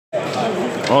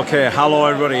Okay, hello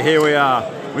everybody, here we are.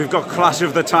 We've got Clash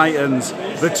of the Titans,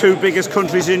 the two biggest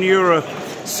countries in Europe.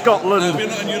 Scotland. We're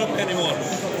not in Europe anymore.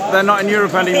 They're not in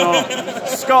Europe anymore.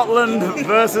 Scotland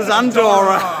versus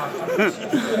Andorra.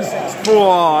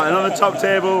 And on the top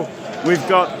table, we've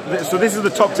got, so this is the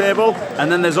top table, and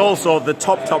then there's also the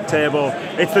top table.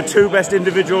 It's the two best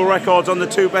individual records on the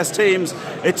two best teams.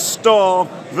 It's Storr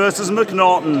versus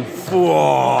McNaughton.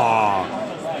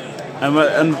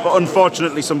 And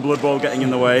unfortunately, some Blood Bowl getting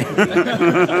in the way. Okay.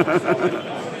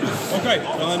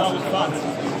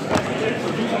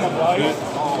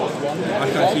 I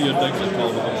can't see your dick.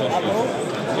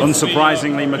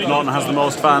 Unsurprisingly, McNaughton has the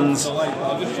most fans.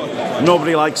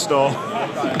 Nobody likes Storr.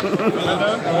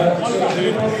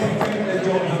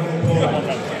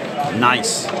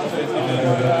 Nice.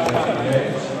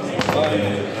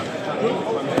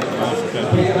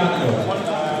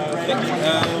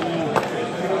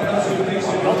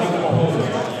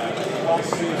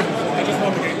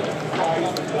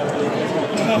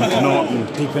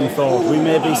 McNaughton, deep in thought. We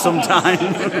may be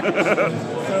sometime.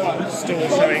 Storr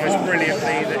showing us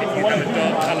brilliantly that if you have a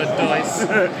dark-coloured dice, you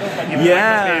might be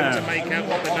able to make out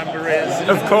what the number is.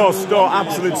 Of course, Storr,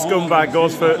 absolute scumbag,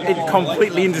 goes for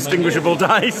completely indistinguishable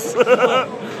dice.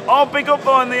 Oh, big up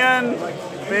though in the end.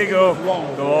 Big up.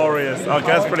 Glorious. Okay,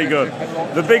 that's pretty good.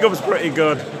 The big up's pretty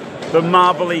good. The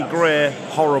marbly grey,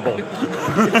 horrible.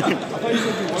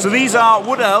 So these are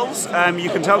wood elves. You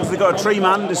can tell because they've got a tree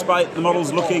man, despite the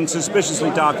models looking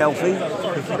suspiciously dark elfy.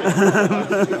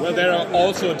 Well, they're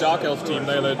also a dark elf team.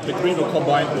 They're the Greenville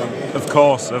combined one. Of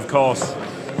course.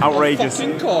 Outrageous.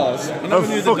 Fucking cause. I never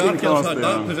knew the dark elves had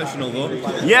that positional though.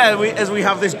 Yeah, as we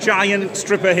have this giant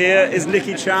stripper here is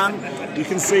Nicky Chan. You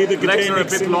can see the legs are a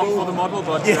bit long for the model,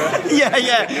 but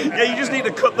yeah. You just need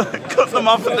to cut them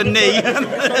off at the knee.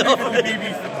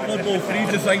 Blood Bowl 3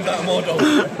 designed that model.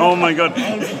 Oh my god!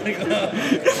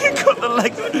 Cut the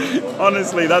legs.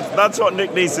 Honestly, that's what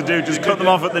Nick needs to do. Just cut them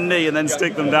off at the knee and then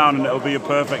stick them down, and it'll be a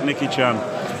perfect Nicky Chan.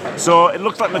 So it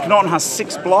looks like McNaughton has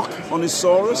 6 block on his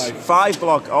Saurus, 5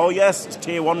 block. Oh yes,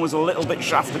 Tier 1 was a little bit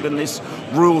shafted in this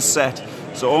rule set.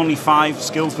 So only 5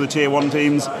 skills for the Tier 1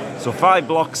 teams. So 5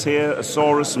 blocks here, a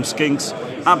Saurus, some Skinks,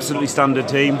 absolutely standard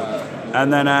team.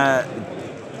 And then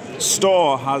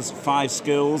Storr has 5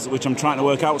 skills, which I'm trying to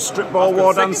work out. Strip ball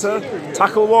war dancer,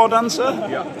 tackle war dancer.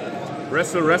 Yeah.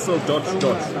 Wrestle, dodge.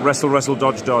 Wrestle,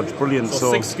 dodge. Brilliant.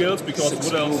 So 6 skills because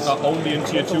wood elves are only in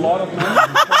Tier 2.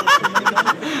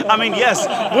 I mean, yes,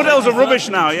 wood elves are rubbish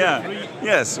now, yeah.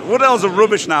 Yes, wood elves are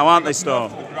rubbish now, aren't they, Storr?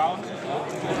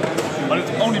 But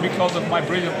it's only because of my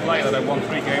brilliant play that I won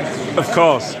 3 games. Of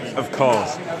course.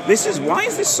 Why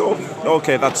is this so...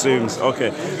 Okay, that zooms.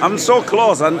 Okay. I'm so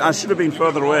close. I should have been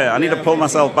further away. I need to pull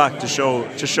myself back to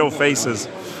show faces.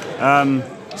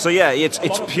 So yeah,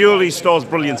 it's purely Storr's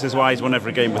brilliance is why he's won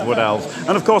every game with Wood Elves.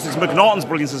 And of course it's McNaughton's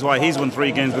brilliance is why he's won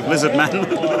 3 games with Lizard Men. I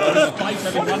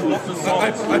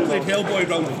played Hellboy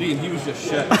round 3 and he was just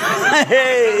shit.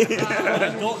 Hey!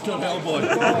 Dr. Hellboy.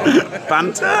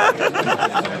 Banter!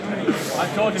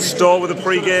 Storr with a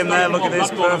pre-game there, look at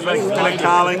this, perfect. Bit of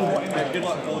Carling. Good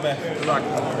luck, all the best. Good luck.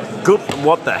 Good,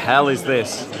 what the hell is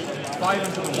this?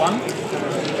 5-1.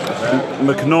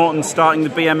 McNaughton starting the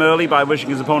BM early by wishing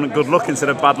his opponent good luck instead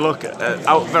of bad luck.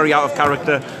 Very out of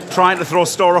character, trying to throw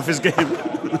Storr off his game.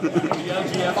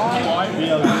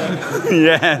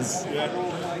 Yes,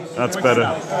 that's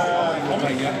better.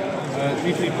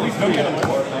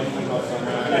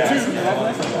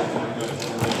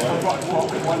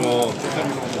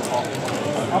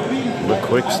 The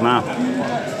quick snap.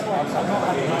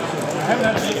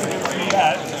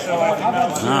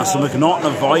 So McNaughton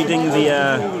avoiding the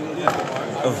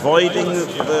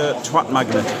twat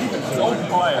magnet.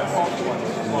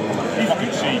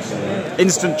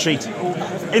 Instant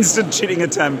cheating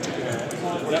attempt.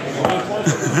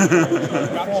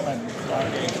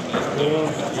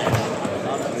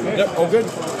 Yep, all good.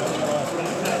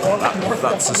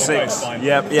 That's a 6.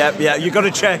 Yep. You got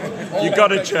to check.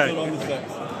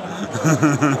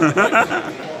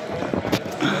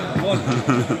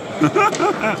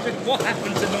 What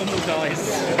happened to normal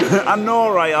dice? I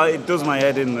know, right? It does my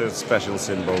head in the special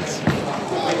symbols.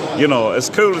 You know, as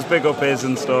cool as Big Up is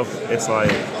and stuff, it's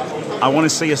like, I want to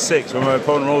see a 6. When my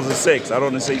opponent rolls a 6, I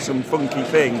don't want to see some funky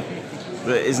thing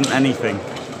that isn't anything.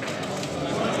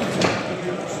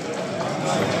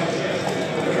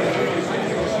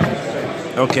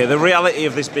 Okay, the reality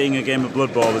of this being a game of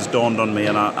Blood Bowl has dawned on me,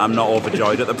 and I'm not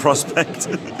overjoyed at the prospect.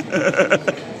 2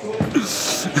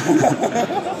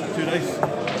 dice.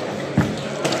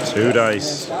 2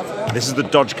 dice. This is the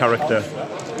dodge character.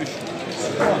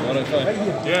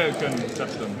 Yeah, you can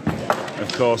touch them.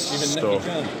 Of course, Storr.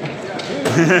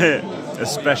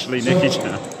 Especially Nicky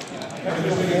Chan.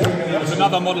 There's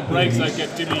another model breaks like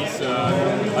at Timmy's,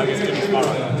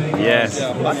 Barra. Yes.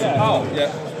 Yeah, that's a pow.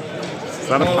 Yeah. Is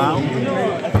that a pound?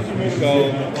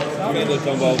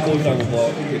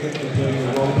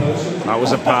 That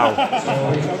was a pow.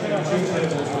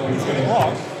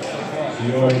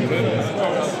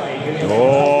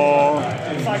 Oh.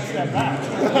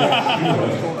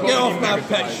 Get off my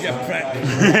pitch, you prick.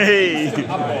 Hey.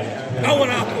 Power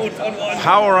apple, turn one.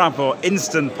 Power apple,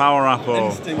 instant power apple.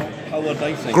 Instant power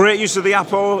dicing. Great use of the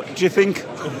apple, do you think?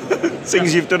 Seeing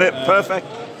as you've done it, perfect.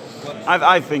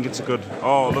 I think it's a good.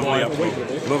 Oh, lovely apple.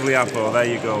 Lovely apple, there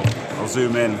you go. I'll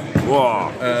zoom in.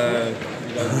 Whoa.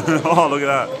 Oh, look at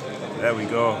that. There we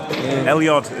go.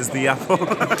 Elliot is the apple.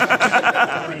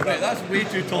 Right, that's way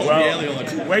too tall to be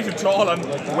Elliot. Way too tall and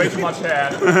way too much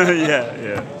hair.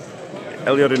 Yeah.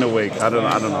 Elliot in a wig. I don't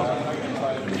know.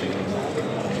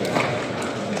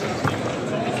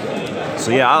 So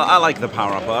yeah, I like the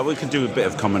power apple. We can do a bit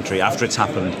of commentary after it's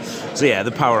happened. So yeah,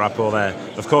 the power apple there.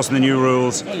 Of course, in the new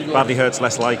rules, badly hurt's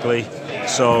less likely.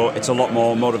 So it's a lot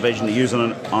more motivation to use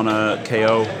on a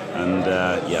KO. And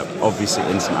yeah, obviously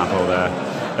instant apple there.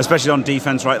 Especially on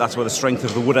defense, right? That's where the strength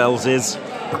of the Wood Elves is.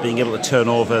 Being able to turn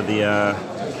over the,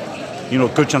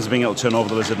 good chance of being able to turn over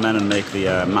the Lizard Men and make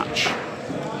the match.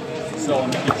 So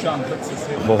Nicky Chan puts his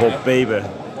hit. Oh, baby.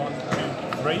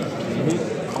 1, 2, 3.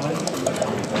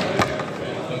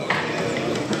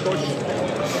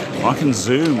 I can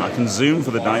zoom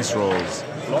for the dice rolls.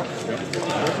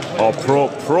 Oh,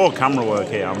 pro camera work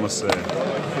here, I must say.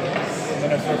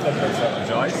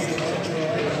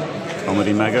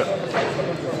 Comedy Mega.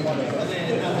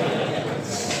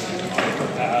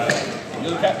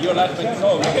 You're allowed to make the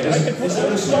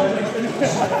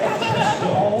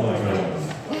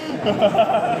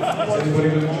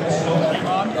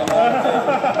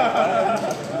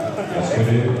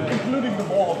Including the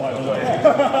ball, by the way.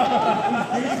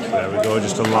 There we go,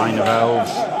 just a line of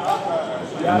elves.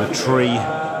 And the tree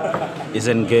is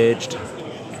engaged.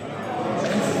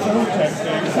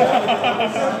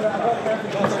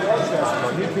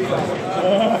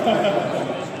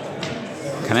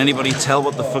 Can anybody tell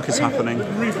what the fuck is happening?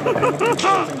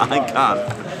 I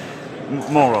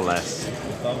can't. More or less.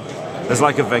 There's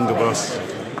like a Wenger bus.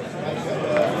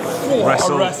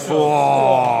 Wrestle.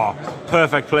 Oh,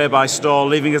 perfect play by Storr,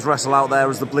 leaving his wrestle out there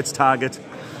as the blitz target.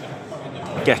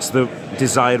 Gets the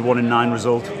desired 1 in 9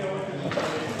 result.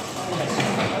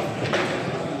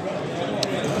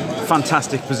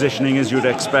 Fantastic positioning, as you'd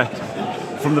expect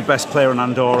from the best player in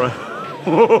Andorra.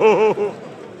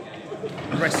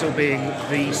 Wrestle being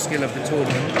the skill of the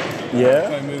tournament.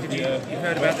 Yeah. You've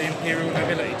heard about the Imperial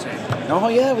Nobility team? Oh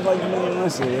yeah, with like a million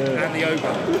wrestle, yeah. And the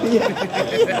Ogre.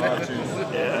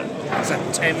 It's a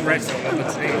 10 wrestle on the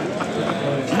team.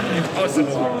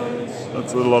 Impossible.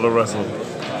 That's a lot of wrestle.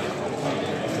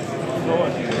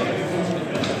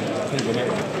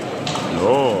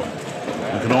 Oh.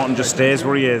 McNaughton just stays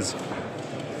where he is.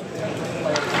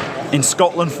 In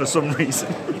Scotland for some reason.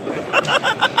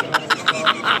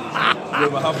 We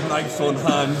will have knives on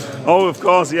hand. Oh, of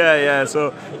course, yeah.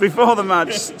 So before the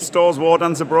match, Storr's war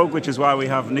dancer broke, which is why we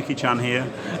have Nicky Chan here.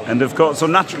 And of course, so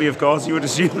naturally, of course, you would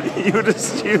assume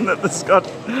that the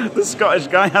Scottish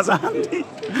guy has a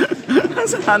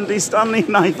handy Stanley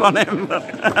knife on him. Oh,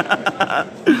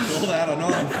 there, I know.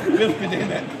 Where's been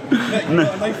in it? Nick, you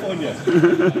got a knife on you.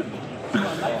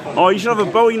 Oh, you should have a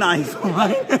Bowie knife.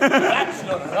 Right? That's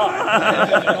not right.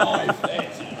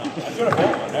 I should have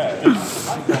bought one,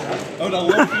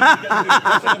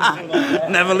 yeah.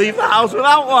 Never leave the house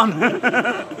without one.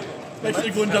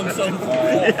 Especially going down south.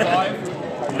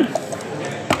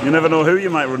 5. You never know who you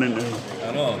might run into.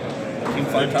 I know. Team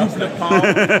fantastic.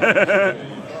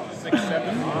 6,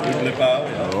 7.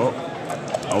 Oh.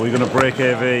 Are we going to break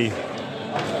AV?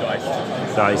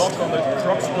 Dice. Lock on the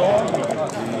truck door.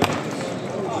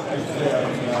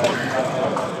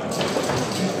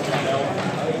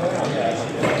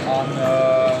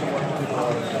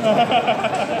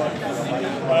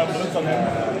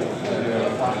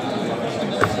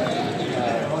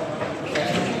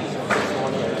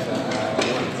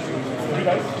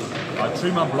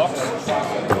 Trimmer blocks.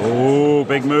 Oh,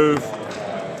 big move.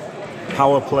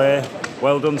 Power play.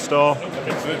 Well done, Storr.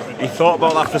 He thought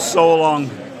about that for so long.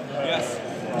 Yes.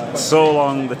 So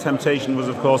long. The temptation was,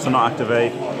 of course, to not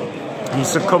activate. He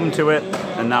succumbed to it,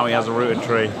 and now he has a rooted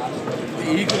tree.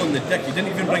 The ego on the dick, he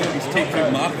didn't even bring out his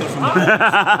take-out marker from the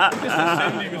box. He just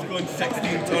assumed he was going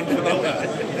 16 turns without it.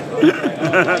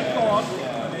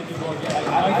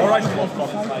 All right.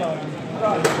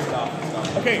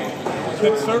 Okay,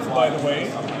 good surf, by the way.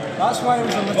 That's why I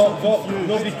was a little confused.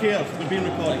 Nobody cares. We're being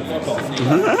recorded.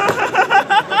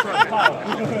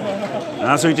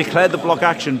 So he declared the block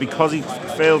action because he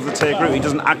failed to take root. He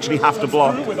doesn't actually have to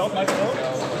block. Without my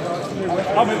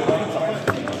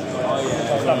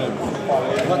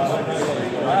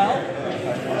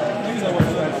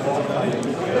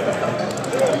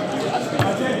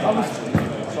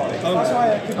That's why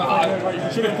I couldn't find out what you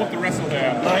should have put the wrestle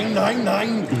there. 9, 9, 9. I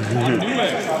knew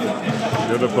it.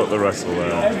 Should have put the wrestle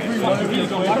there.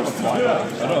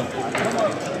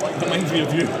 Reminds me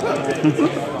of you.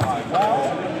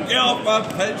 Get off my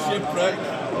pitch, you prick.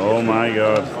 Oh my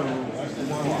god.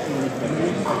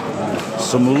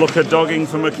 Some looker dogging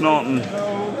for McNaughton.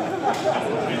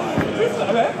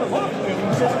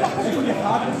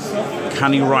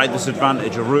 Can he ride this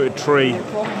advantage? A rooted tree.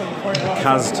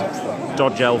 Cast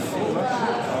dodge elf.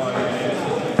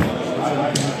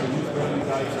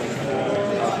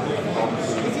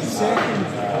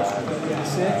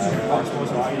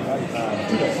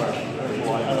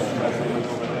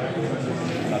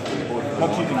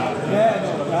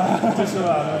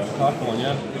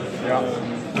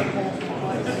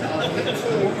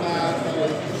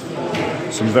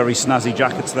 Some very snazzy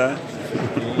jackets there.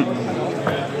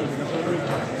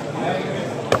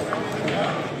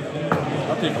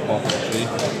 I'll take a off the tree.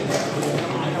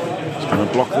 He's going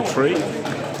to block the tree.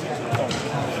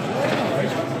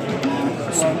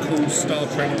 some cool Star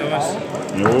Trek dice.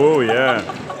 Oh yeah.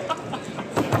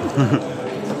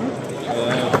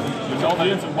 Is all the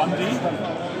answer 1D?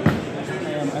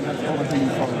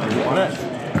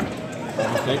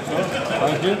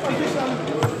 Thank you.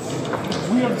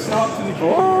 We are the start to the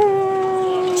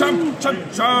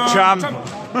Champ.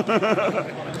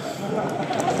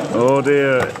 Oh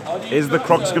dear. Is the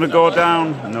Crocs going to go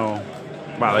down? No.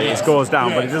 Well, it goes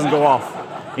down, but it doesn't go off.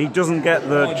 He doesn't get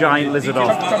the giant lizard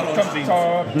off.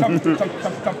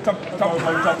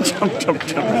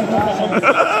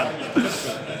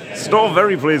 Storr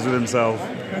very pleased with himself.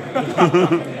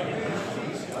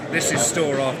 This is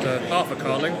Storr after half a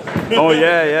carling. Oh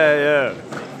yeah.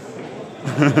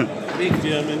 Being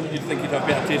German, you'd think you'd have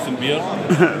better taste in beer.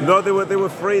 No, they were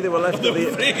free. They were left at the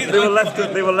they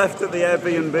were left at the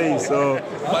Airbnb. So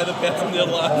By the best in their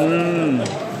life.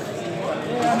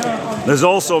 there's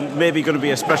also maybe going to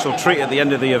be a special treat at the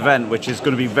end of the event, which is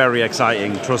going to be very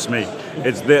exciting. Trust me,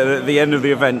 it's the end of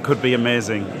the event could be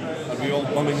amazing. Are we all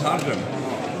bumming Hardin?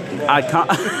 I can't.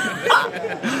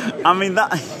 I mean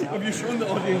that. Have you shown the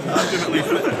audience Hardin at least?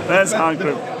 There's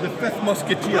Hardin. The fifth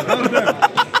musketeer, Hardin.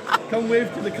 Come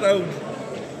wave to the crowd.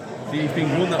 See, you've been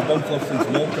growing that bumper since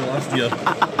Malta last year.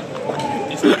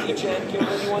 Is Nicky Chan killed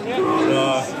anyone yet?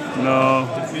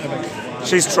 No.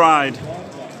 She's tried.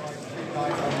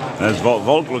 There's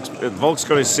Volk. Volk's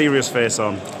got his serious face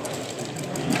on.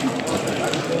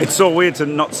 It's so weird to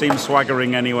not see him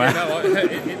swaggering anywhere. No, there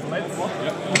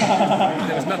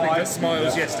was nothing but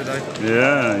smiles yesterday.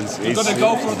 Yeah, he's Gonna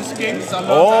go for the skins.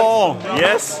 Oh,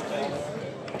 yes.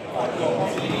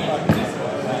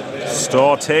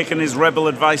 Storr taking his rebel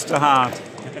advice to heart.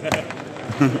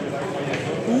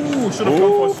 Ooh, should have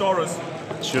gone for Saurus.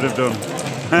 Should have done.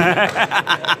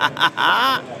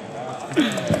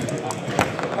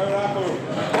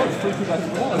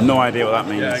 No idea what that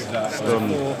means. Yeah, exactly.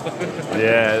 Stunned.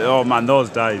 Yeah, oh man, those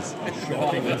dice.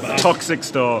 Toxic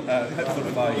Storr.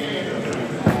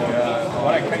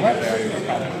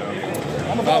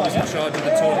 I was in charge of the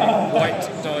tournament. White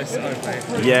dice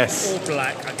only. Yes. Or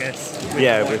black, I guess.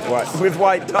 Yeah, with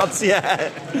white dots. Yeah.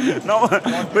 No,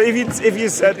 but if you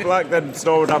said black, then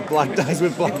Storr would have black dice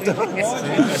with black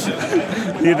dots.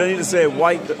 You don't need to say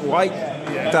white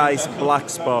dice, black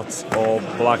spots, or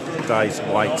black dice,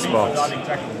 white spots.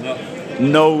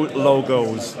 No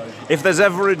logos. If there's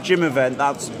ever a gym event,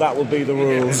 that will be the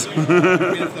rules. I mean,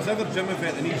 if there's ever a gym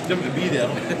event that needs Jim to be there.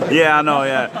 Yeah, I know,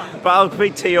 yeah. But I'll be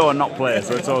TO and not play,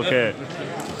 so it's okay.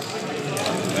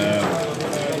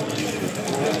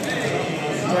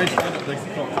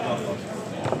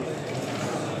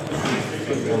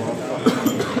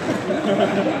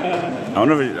 I don't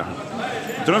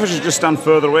know if I should just stand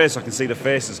further away so I can see the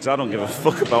faces, because I don't give a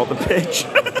fuck about the pitch.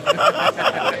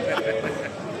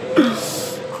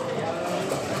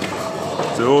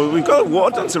 So we've got a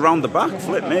water dance around the back,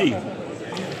 flip me.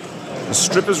 The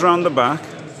stripper's round the back,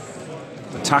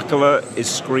 the tackler is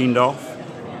screened off,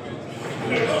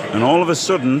 and all of a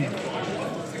sudden,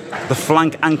 the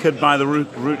flank anchored by the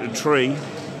rooted tree,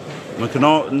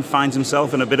 McNaughton finds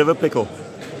himself in a bit of a pickle.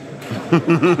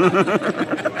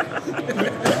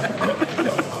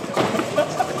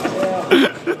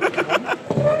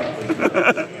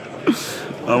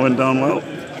 That went down well.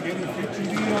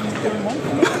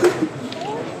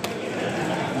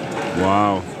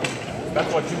 Wow.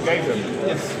 That's what you gave him.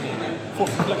 Yes.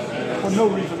 For no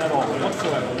reason at all,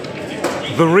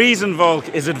 whatsoever. The reason, Volk,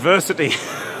 is adversity.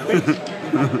 You're the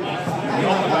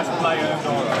best player in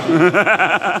Andorra.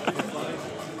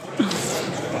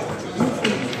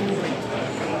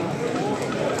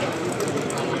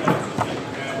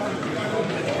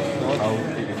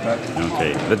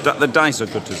 Okay, the dice are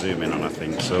good to zoom in on, I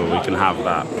think, so we can have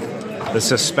that. The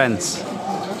suspense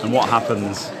and what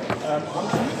happens.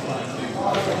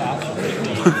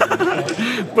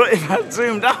 But if I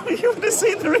zoomed out, you would have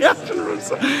seen the reaction.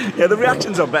 Yeah, the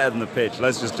reactions are better than the pitch.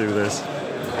 Let's just do this.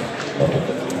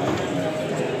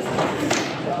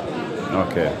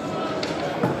 Okay.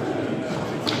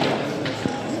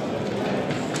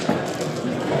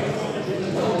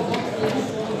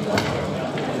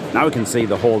 Now we can see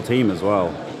the whole team as well.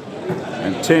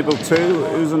 And table 2,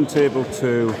 who's on table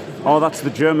 2? Oh, that's the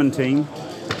German team.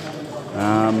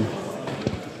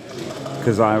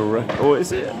 Because oh,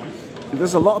 is it?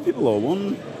 There's a lot of people, though.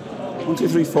 1, 2,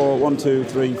 3, 4. 1, 2,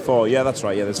 3, 4. Yeah, that's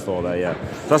right. Yeah, there's 4 there. Yeah,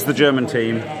 that's the German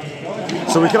team.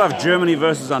 So we could have Germany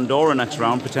versus Andorra next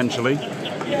round potentially,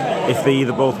 if they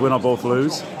either both win or both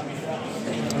lose,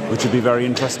 which would be very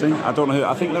interesting. I don't know who.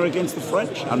 I think they're against the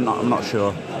French. I'm not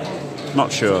sure.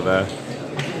 Not sure there.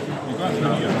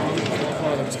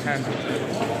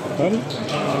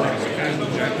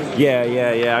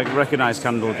 Yeah. I recognise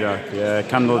Candlejack. Yeah,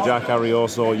 Candlejack,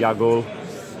 Arioso, Yagul.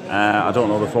 I don't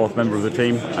know the 4th member of the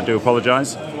team. I do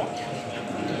apologise.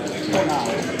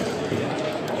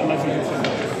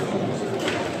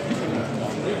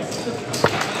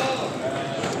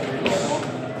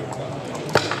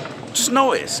 Just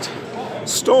noticed,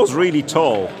 Storr's really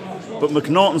tall, but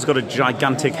McNaughton's got a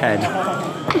gigantic head.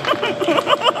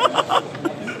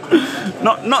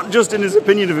 Not just in his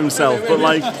opinion of himself, but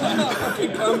like.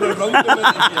 Fucking camera around him,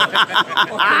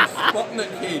 fucking spotting it,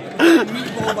 kid.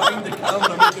 Meatball behind the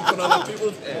camera making fun of other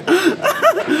people's head.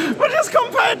 But just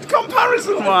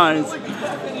comparison-wise.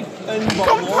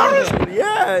 Comparison,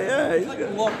 yeah.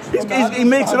 He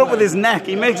makes it up with his neck.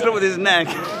 He makes it up with his neck.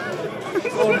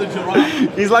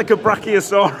 He's like a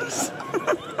brachiosaurus.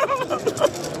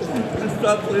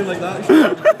 Start playing like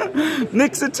that.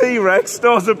 Nick's a T-Rex,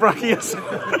 Storr's a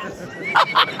brachiosaurus.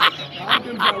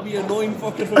 That'll be annoying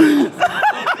fucking for me.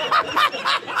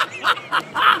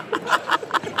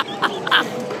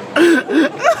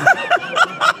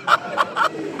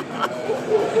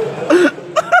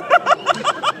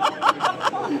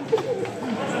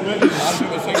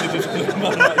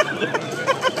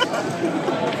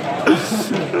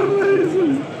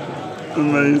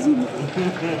 Amazing.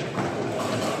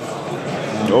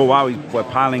 Oh wow, we're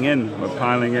piling in. We're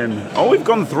piling in. Oh, we've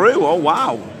gone through. Oh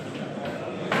wow.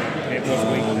 It was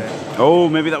weak there. Oh,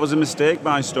 maybe that was a mistake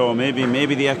by Storr.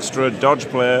 Maybe the extra dodge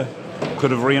player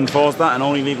could have reinforced that and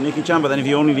only leave Nicky-chan. But then if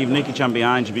you only leave Nicky-chan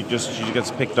behind, she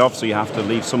gets picked off. So you have to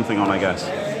leave something on, I guess.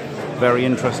 Very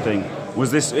interesting.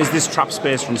 Is this trap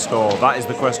space from Storr? That is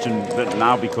the question that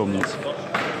now becomes. The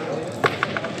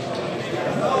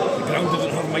ground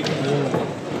doesn't have mighty wall.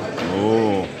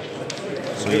 Oh.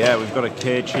 So yeah, we've got a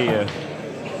cage here.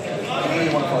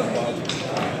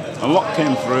 A lot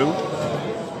came through.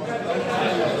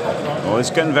 Oh,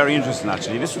 it's getting very interesting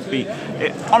actually. This would be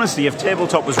honestly, if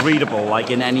tabletop was readable like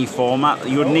in any format,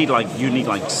 you'd need like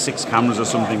 6 cameras or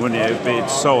something, wouldn't you?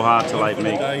 It's so hard to like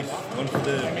make. Yeah.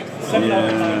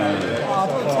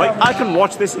 Like I can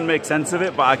watch this and make sense of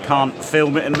it, but I can't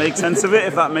film it and make sense of it.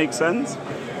 If that makes sense. I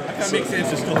can't make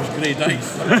sense of Storr's grey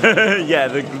dice. Yeah,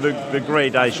 the grey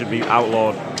dice should be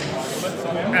outlawed.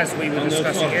 As we were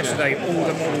discussing yesterday, all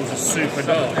the models are super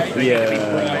dark. They're Yeah. going to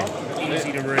be bright,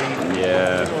 easy to read.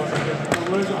 Yeah.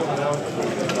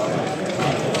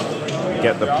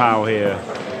 Get the pow here.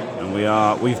 And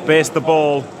we've based the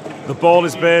ball. The ball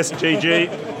is based,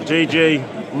 GG.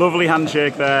 Lovely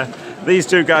handshake there. These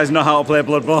two guys know how to play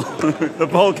Blood Bowl. The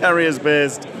ball carrier's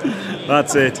based.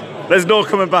 That's it. There's no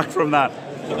coming back from that.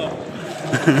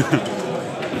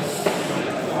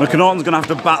 McNaughton's going to have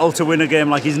to battle to win a game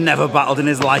like he's never battled in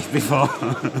his life before.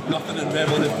 Nothing in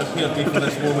Rebel has prepared me for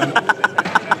this moment.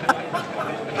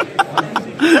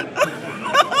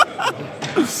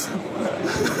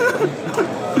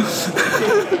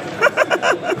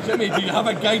 Jimmy, do you have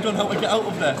a guide on how to get out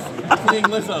of this? Playing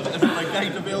Lizard, is there a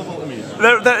guide available to me?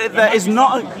 There is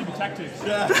not. Tactics.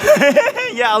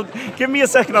 Yeah, give me a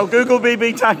second. I'll Google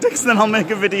BB Tactics, then I'll make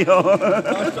a video.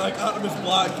 Hashtag Artemis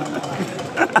Black.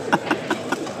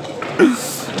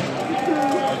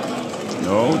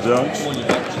 No, Dutch.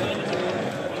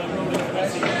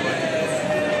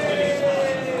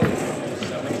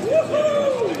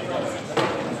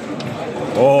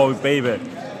 Oh, baby.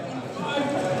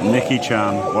 Nicky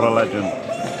Chan, what a legend.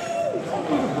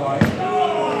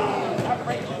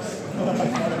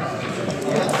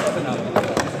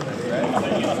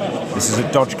 This is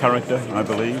a Dodge character, I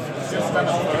believe.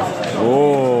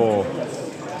 Oh.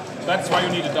 That's why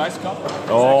you need a dice cup.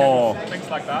 Oh. Things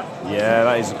like that. Yeah,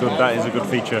 that is a good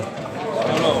feature.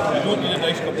 No, you don't need a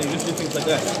dice cup, you just do things like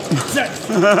that.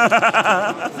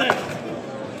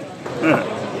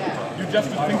 You just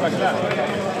do things like that.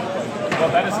 Well,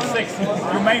 that is a 6.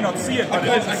 You may not see it, but it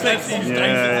is a 6.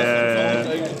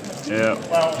 Yeah.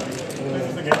 Well, this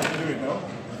is the game to do it, no?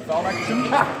 Foul action.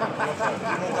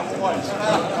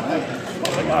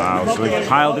 Wow, so we've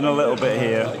piled in a little bit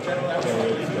here.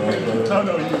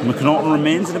 McNaughton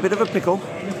remains in a bit of a pickle.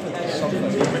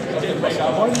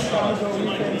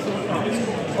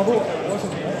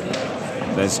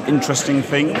 There's interesting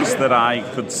things that I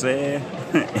could say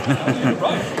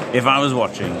if I was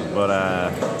watching,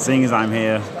 but seeing as I'm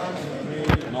here,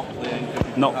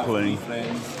 not playing.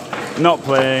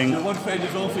 One friend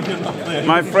is also here not playing.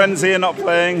 My friend's here not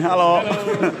playing. Hello.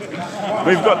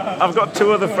 I've got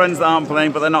 2 other friends that aren't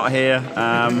playing, but they're not here.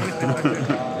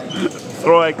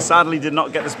 Throek sadly did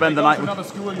not get to spend the night with. Another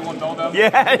school, you won't know them.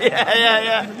 Yeah.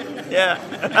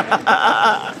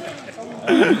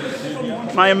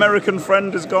 My American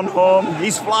friend has gone home.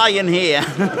 He's flying here.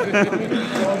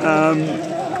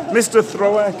 Mr.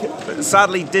 Throek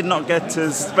sadly did not get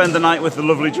to spend the night with the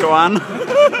lovely Joanne.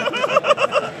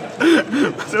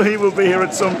 So he will be here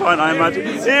at some point, I imagine.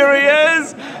 Here he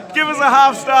is! Give us a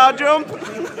half-star jump!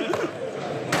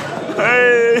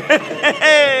 Hey!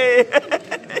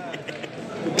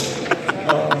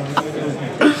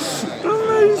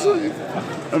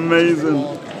 Amazing.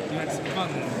 That's fun.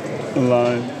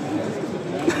 Line.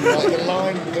 Like the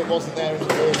line that wasn't there in the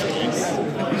first place.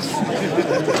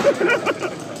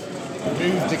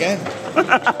 Moved again.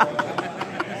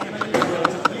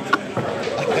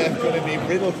 I am going to be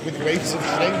riddled with waves of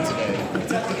shame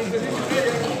today.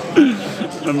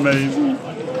 Amazing.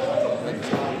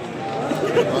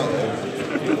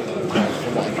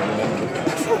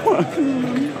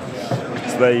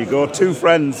 So there you go, 2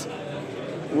 friends.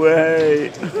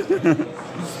 Wait.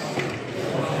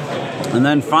 And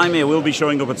then Faimir will be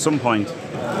showing up at some point.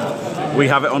 We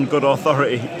have it on good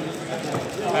authority.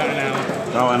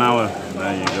 About an hour.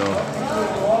 There you go.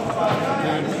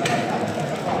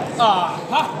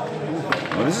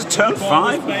 Oh, this is turn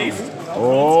 5.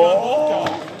 Oh.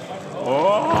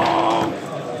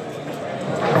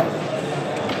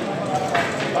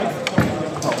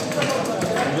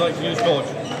 Would you like to use Dodge?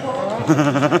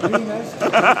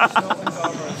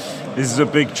 This is a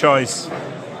big choice.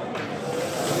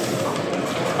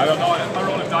 I don't know, I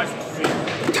roll a dice to see.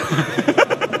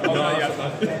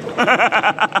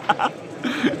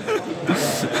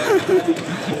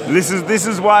 This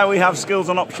is why we have skills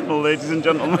on optional, ladies and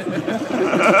gentlemen.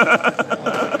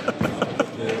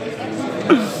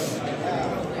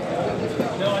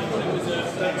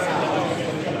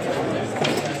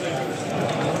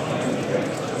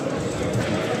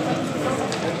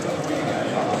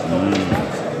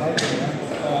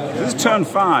 This is turn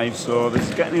 5, so this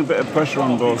is getting a bit of pressure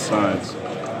on both sides.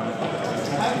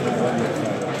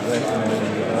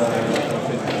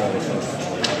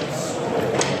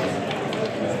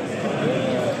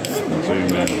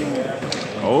 Zoom in.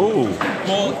 Oh!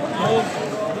 Ball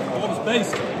is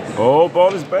based. Oh,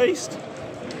 ball is based.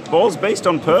 Ball's based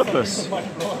on purpose. A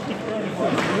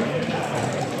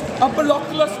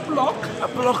blockless block. A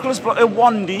blockless block. A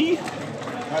 1D?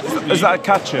 Is that a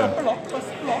catcher?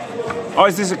 Oh,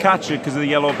 is this a catcher because of the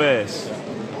yellow base?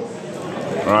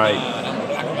 Right.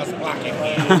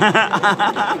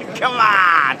 Come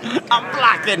on! I'm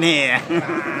black in here!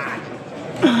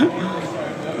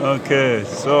 Okay,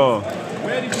 so.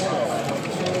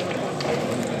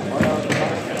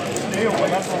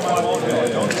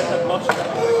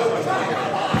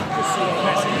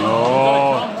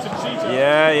 Oh,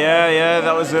 yeah.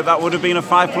 That would have been a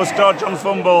 5+ dodge on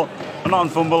fumble. Not on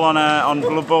fumble, on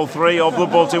Blood Bowl 3 or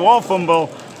Blood Bowl 2 or fumble,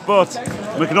 but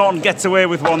McNaughton gets away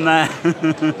with one there.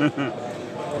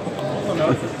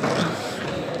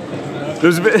 There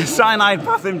was a bit of cyanide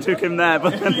bath him took him there,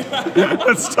 but then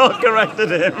Storr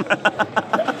corrected him.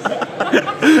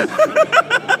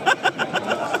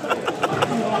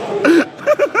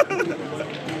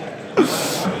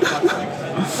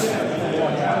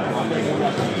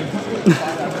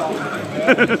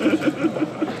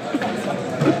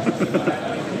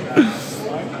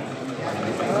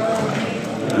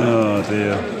 Oh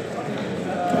dear.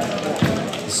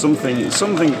 Something.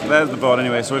 There's the board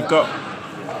anyway. So we've got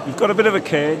a bit of a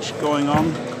cage going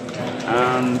on,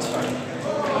 and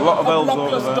a lot of elves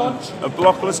over there. A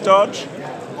blockless dodge.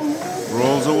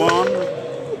 Rolls a 1.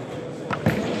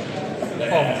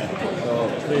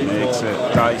 Makes it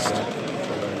diced.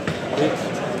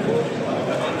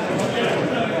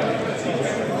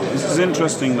 This is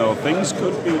interesting though. Things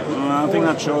could be. I think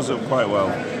that shows up quite well.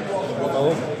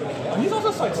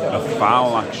 A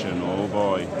foul action. Oh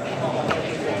boy.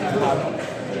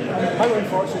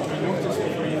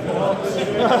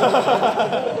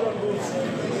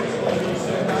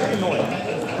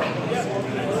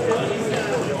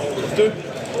 Did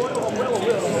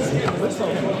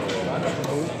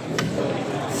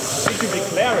you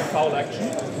declare a foul action?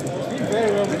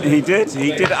 He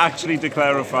did actually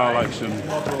declare a foul action.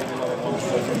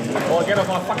 Oh, get off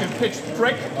my fucking pitch,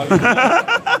 prick!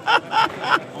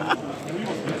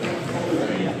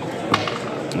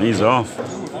 He's off.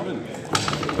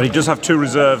 But he does have 2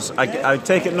 reserves. I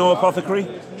take it no apothecary?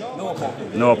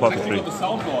 No apothecary.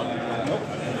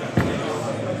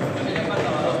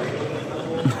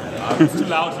 It's too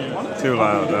loud here. Too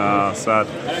loud. Ah, sad.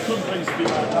 And I couldn't bring speed.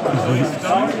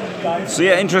 So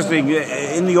yeah, interesting.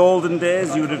 In the olden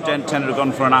days, you would have tended to have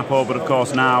gone for an Apo, but of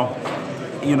course now,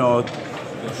 you know,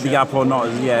 the Apo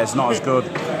it's not as good.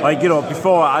 Like, you know,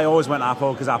 before I always went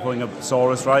Apo because Apoing a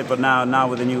Saurus, right? But now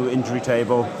with the new injury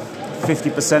table,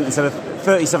 50% instead of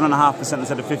 37.5%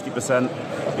 instead of 50%,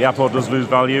 the Apo does lose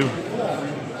value.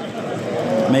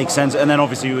 Makes sense. And then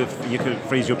obviously you could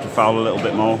freeze you up to foul a little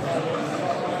bit more.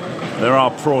 There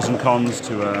are pros and cons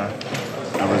to a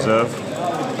reserve.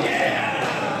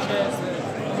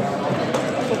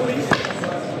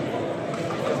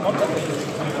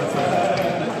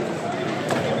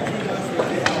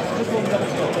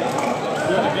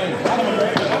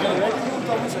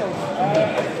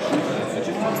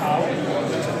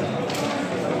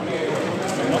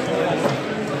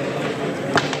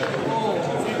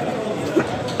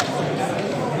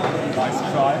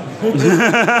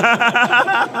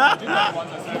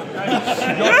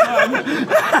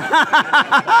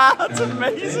 That's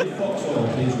amazing.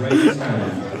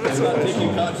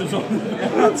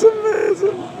 That's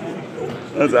amazing.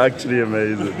 That's actually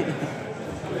amazing.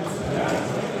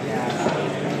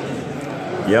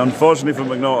 Yeah, unfortunately for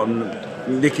McNaughton,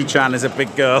 Nikki Chan is a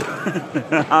big girl.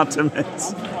 Hard to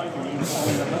miss.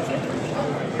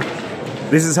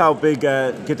 This is how big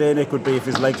Gdanik would be if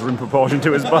his legs were in proportion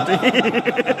to his body.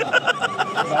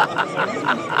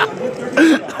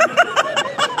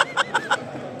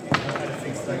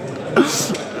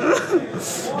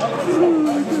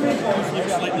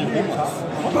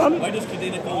 Why does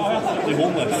Gdanik always look like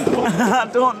homeless? I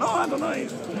don't know.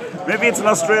 Maybe it's an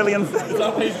Australian thing. Is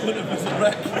that why he's going to visit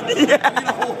Rick?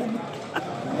 Yeah.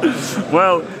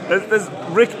 Well,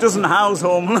 Rick doesn't house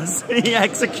homeless, he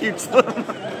executes them.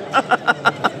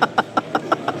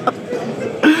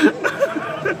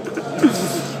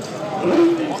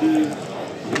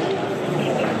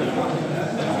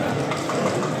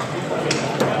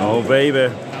 Oh, baby.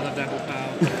 Another double foul.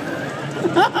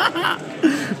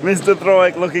 Mr.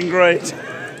 Throick looking great.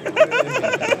 Did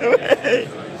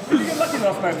you get lucky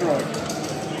enough, man, Throick?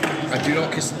 I do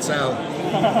not kiss and tell.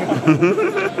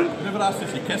 Never asked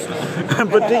if you kissed her.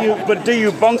 but do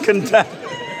you bonk and tell?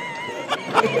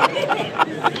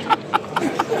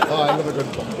 Oh, I love a good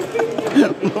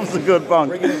bonk. Loves a good bonk.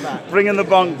 Bringing it back. Bringing the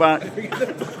bonk back.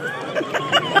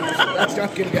 That's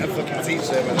not going to get a fucking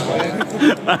t-shirt, by the way.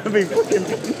 That'd be fucking...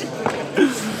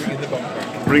 Bringing the bonk back.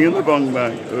 Bringing the bonk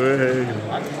back.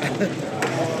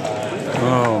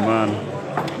 Oh man.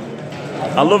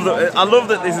 I love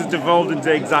that this has devolved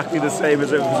into exactly the same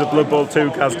as it was a Blood Bowl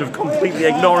 2 cast of completely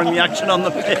ignoring the action on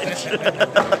the pitch.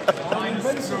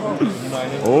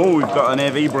 Oh, we've got an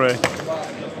AV break.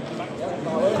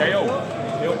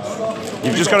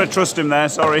 You've just got to trust him there,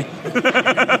 sorry.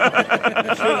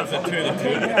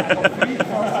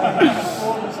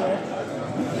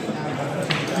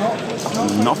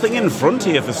 Nothing in front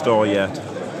here for Storr yet.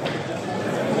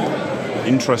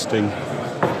 Interesting.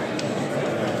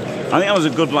 I think that was a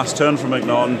good last turn from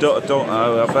McNaughton.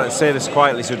 I better say this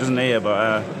quietly so he doesn't hear,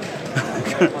 but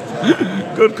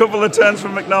good couple of turns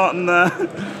from McNaughton there.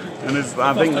 And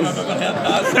I think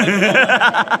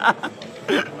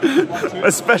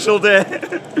a special day.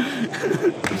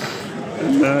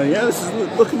 Yeah, this is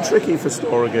looking tricky for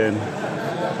Storr again.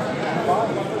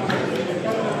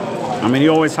 I mean, he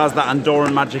always has that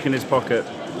Andorran magic in his pocket.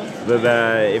 That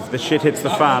if the shit hits the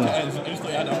fan.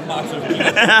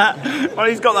 Well,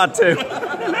 he's got that too.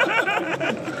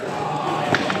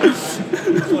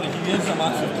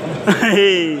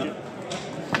 Hey.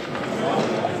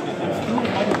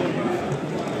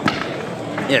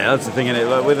 Yeah, that's the thing in it.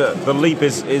 Like, with the leap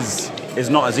is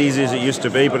not as easy as it used to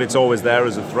be, but it's always there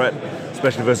as a threat,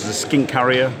 especially versus a skink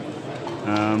carrier.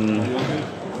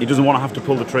 He doesn't want to have to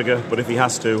pull the trigger, but if he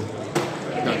has to...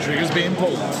 That trigger's being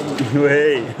pulled.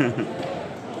 Hey.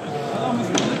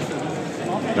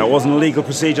 That wasn't a legal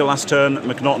procedure last turn.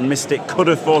 McNaughton missed it. Could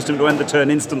have forced him to end the turn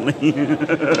instantly.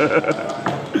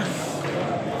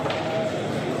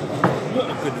 What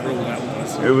a good rule that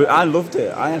was. I loved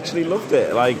it. I actually loved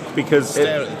it. Like, because...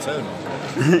 Stare at the turn.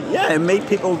 Yeah, it made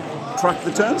people track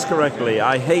the turns correctly.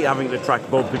 I hate having to track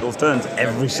both people's turns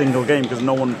every single game because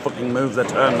no one fucking moves their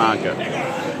turn marker.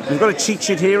 We've got a cheat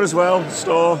sheet here as well,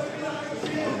 Storr.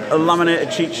 A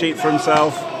laminated cheat sheet for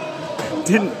himself.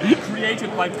 Didn't...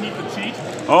 Created by Pete the Cheat.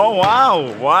 Oh,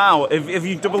 wow, wow. If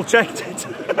you double checked it.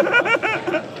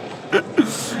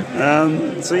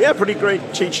 So yeah, pretty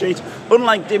great cheat sheet.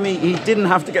 Unlike Dimmy, he didn't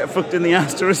have to get fucked in the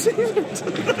ass to receive it.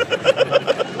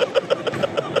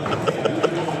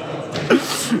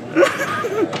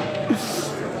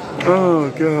 Oh,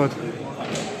 God.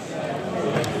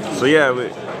 So yeah,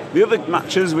 the other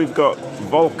matches we've got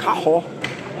Volcajo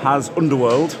has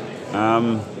Underworld.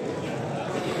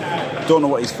 Don't know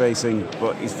what he's facing,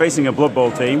 but he's facing a Blood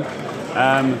Bowl team.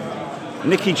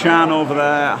 Nicky Chan over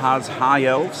there has High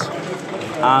Elves,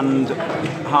 and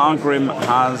Hargrim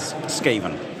has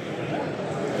Skaven.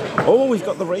 Oh, we've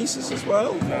got the races as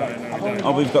well.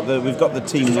 Oh, we've got the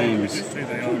team names.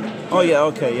 Oh yeah,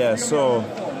 okay, yeah. So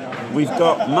we've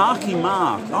got Marky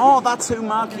Mark. Oh, that's who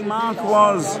Marky Mark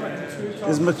was.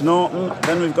 There's McNaughton.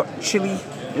 Then we've got Chili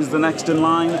is the next in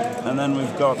line, and then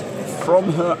we've got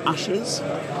From Her Ashes,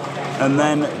 and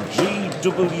then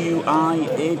GWI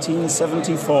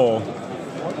 1874.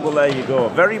 Well, there you go.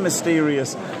 Very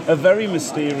mysterious. A very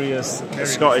mysterious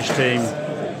Scottish team.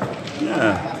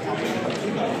 Yeah.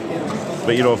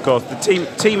 But you know, of course, the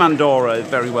team Andorra is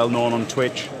very well known on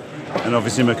Twitch, and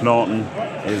obviously McNaughton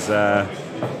is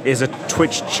a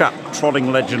Twitch chat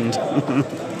trolling legend.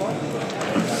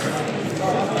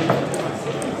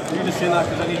 You're just saying that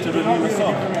because I need to review my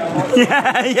song.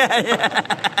 Yeah.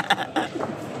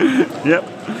 Yep.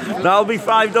 That'll be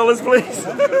 $5, please.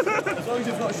 As long as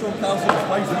you've not shown calcium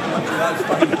spice, that's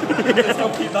fine. Just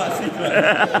don't keep that secret.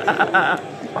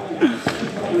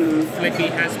 Flicky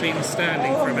has been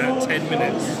standing for about 10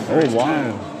 minutes. Oh,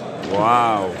 wow.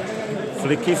 Wow.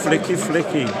 Flicky, flicky,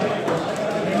 flicky.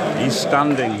 He's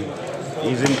standing.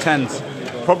 He's intense.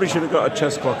 Probably should have got a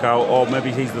chest clock out, or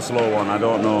maybe he's the slow one, I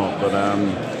don't know. But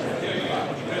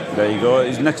there you go.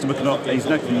 He's next to McNaughton. He's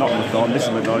next to, not McNaughton, this is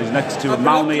McNaughton. He's next to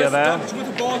Malnia there.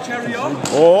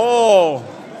 Oh!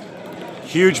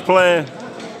 Huge play.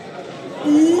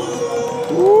 Ooh.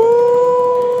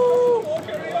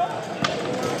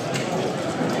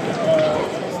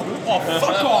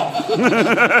 Fuck off!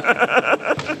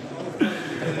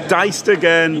 Diced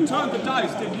again. You turned the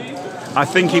dice, didn't you? I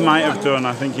think he might have done.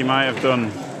 I think he might have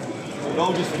done.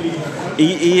 No, just leave.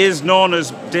 He is known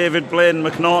as David Blaine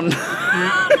McNaughton.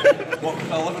 What,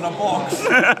 I live in a box?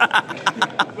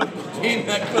 With chain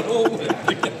neck for all.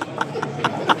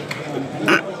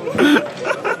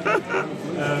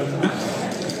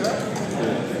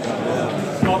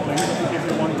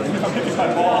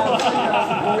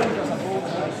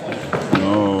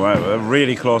 Oh, right, we're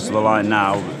really close to the line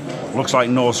now. Looks like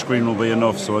no screen will be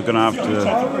enough, so we're going to have to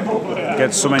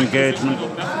get some engagement.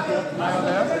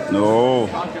 No.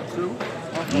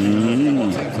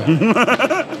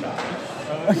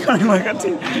 I can't even look at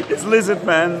it. It's Lizard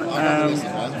Men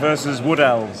versus Wood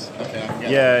Elves.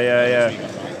 Yeah.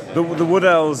 The Wood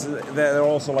Elves, they're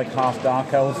also like half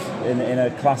Dark Elf in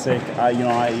a classic,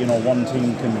 one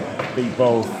team can beat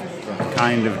both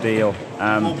kind of deal.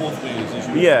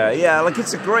 Yeah, like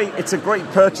it's a great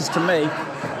purchase to make,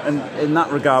 and in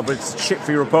that regard, but it's shit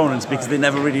for your opponents because they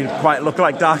never really quite look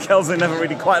like Dark Elves. They never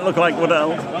really quite look like Wood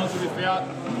Elves. Well, to be fair,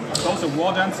 those are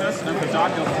war dancers, and the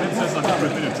Dark Elf blitzers are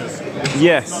different miniatures.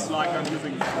 Yes. It's not like I'm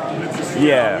using blitzers.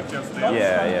 Yeah. It's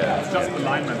just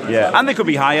alignment. Yeah, and they could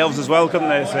be High Elves as well, couldn't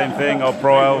they? Same thing, or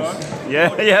Pro Elves.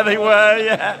 Yeah, they were.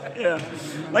 Yeah.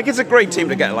 Like, it's a great team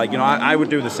to get. Like, I would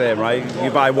do the same, right? You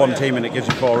buy one team and it gives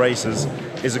you 4 races.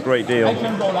 Is a great deal. Or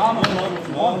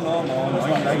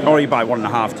you buy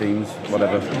 1.5 teams,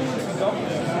 whatever.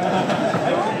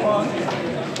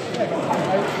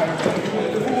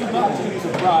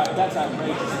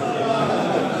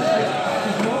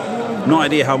 No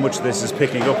idea how much this is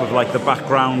picking up of like the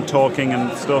background talking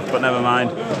and stuff, but never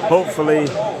mind. Hopefully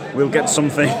we'll get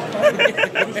something.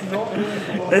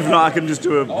 If not, I can just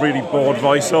do a really bored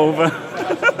voiceover.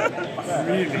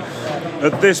 Really?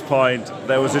 At this point,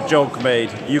 there was a joke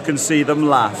made. You can see them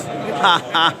laugh. Ha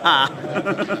ha ha.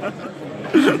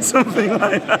 Something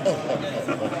like that.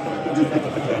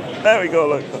 There we go,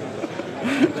 look.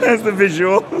 There's the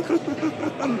visual.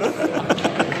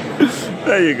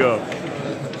 There you go.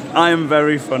 I am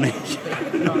very funny.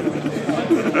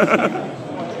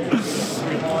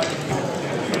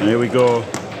 Here we go.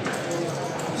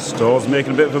 Storr's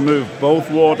making a bit of a move. Both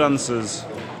war dancers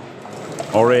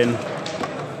are in.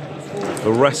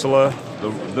 The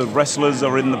wrestlers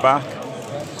are in the back.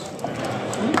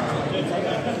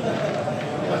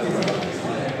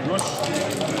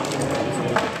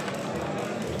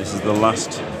 This is the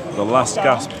last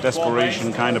gasp,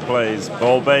 desperation kind of plays.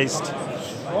 Ball based.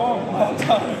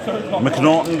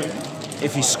 McNaughton,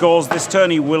 if he scores this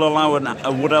turn, he will allow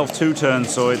a Wood Elf 2 turn.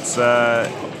 So it's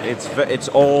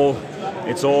all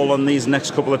on these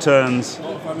next couple of turns.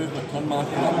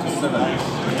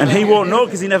 And he won't know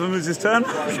because he never moves his turn.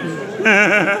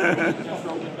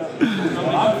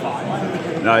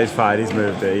 No, he's fine. He's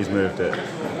moved it. He's moved it.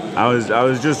 I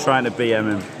was just trying to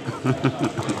BM him.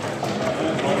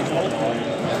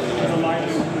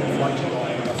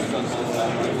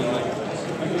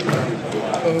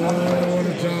 Oh, I want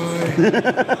to die.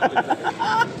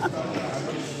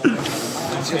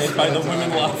 Just by the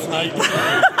women last night.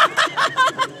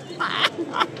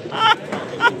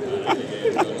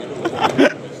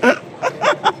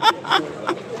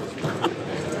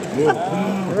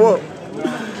 Whoa.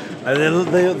 And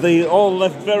they all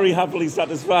left very happily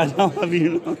satisfied. I'll have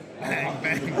you know. Bang,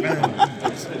 bang, bang.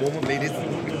 That's a woman made it.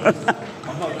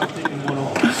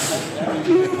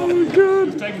 Oh my god.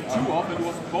 You've taken 2 off, and it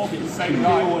was both the same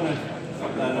guy.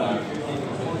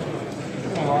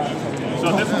 So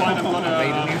at this point, I'm gonna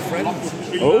made a new friend.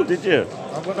 Oh, did you?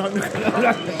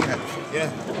 Yeah.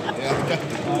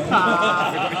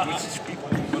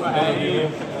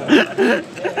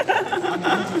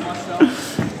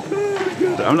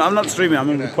 I'm not streaming.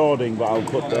 I'm recording, but I'll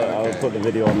put the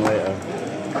video on later.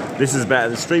 This is better.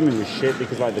 The streaming was shit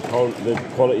because like the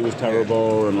quality was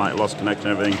terrible and like lost connection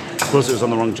and everything. Plus it was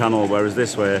on the wrong channel. Whereas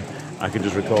this way, I can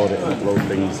just record it and upload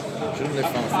things. Shouldn't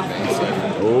live far from me, so.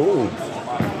 Oh,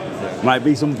 might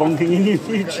be some bonking in your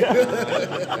future.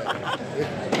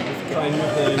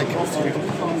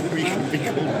 We can be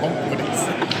called bonk buddies.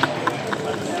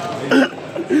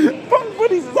 Bonk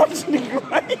buddies is actually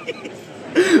great.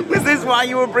 Was this why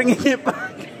you were bringing it back?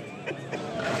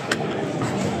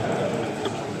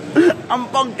 I'm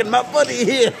bonking my buddy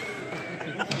here.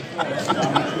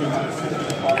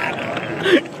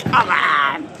 Come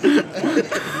on.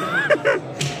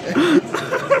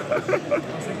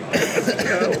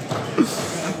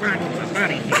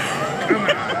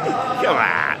 Come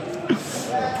on.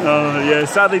 Oh yeah,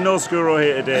 sadly no Skuro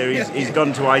here today. He's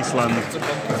gone to Iceland.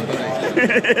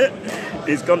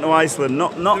 He's gone to Iceland.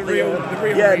 Not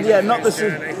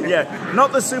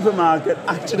the supermarket.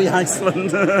 Actually,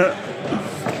 Iceland.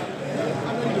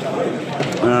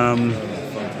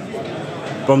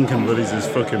 Bonking buddies is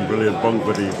fucking brilliant. Bonk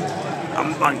buddies.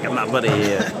 I'm bonking my buddy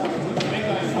here.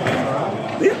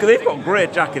 They've got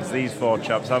great jackets, these 4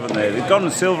 chaps, haven't they? They've gone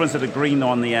silver instead of green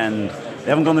on the end. They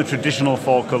haven't gone the traditional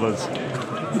 4 colours.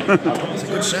 It's a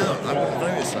good shout. I wouldn't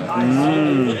notice that.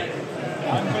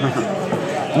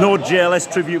 No JLS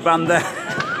tribute band there.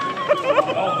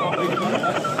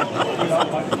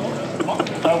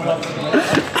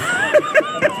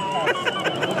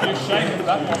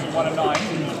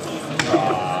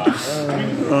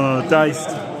 Oh, diced.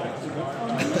 I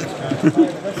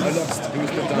lost. Who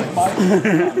was the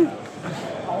dice?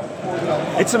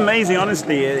 It's amazing,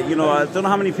 honestly. You know, I don't know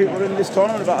how many people are in this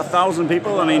tournament. About 1,000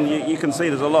 people. I mean, you can see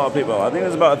there's a lot of people. I think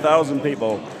there's about 1,000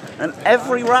 people, and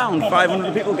every round,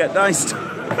 500 people get diced.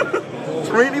 It's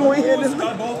really weird, isn't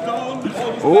it?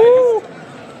 Ooh.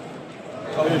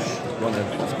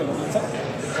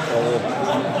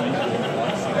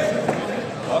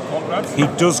 He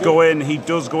does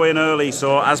go in early,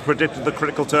 so as predicted the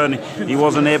critical turn, he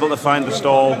wasn't able to find the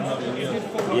stall.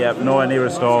 Yeah, nowhere near a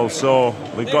stall, so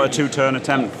we've got a 2-turn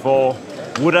attempt for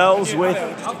Wood Elves with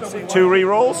 2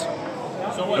 re-rolls.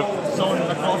 So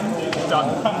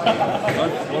done.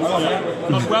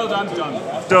 Not well done, done.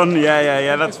 Done,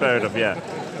 yeah, that's fair enough, yeah.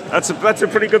 That's a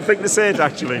pretty good thing to say,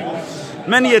 actually.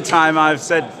 Many a time I've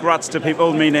said grats to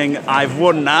people, meaning I've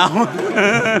won now.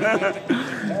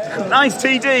 Nice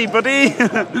TD, buddy.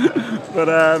 But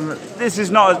this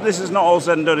is not all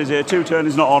said and done, is it? A 2-turn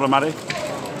is not automatic.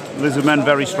 Lizardmen,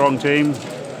 very strong team.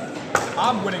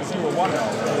 I'm winning 0-1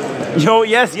 now. Yo,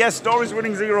 yes, Storr is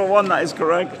winning 0-1, that is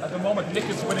correct. At the moment, Nick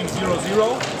is winning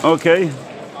 0-0. Okay.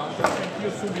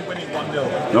 He'll soon be winning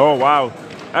 1-0. Oh, wow.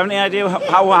 Have any idea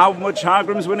how much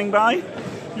Hargrim's winning by?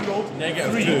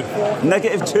 -2.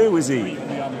 -2, is he?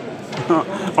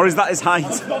 Or is that his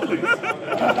height?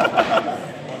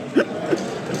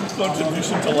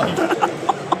 Contribution to life.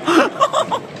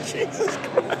 Jesus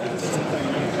Christ.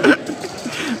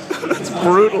 That's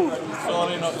brutal.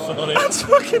 Sorry, not sorry. That's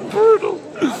fucking brutal.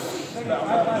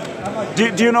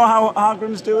 Do you know how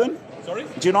Hargrim's doing? Sorry?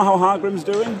 Do you know how Hargrim's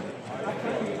doing?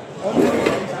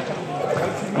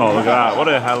 Oh, look at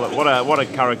that! What a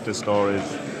character Storr is.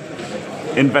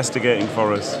 Investigating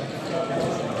for us.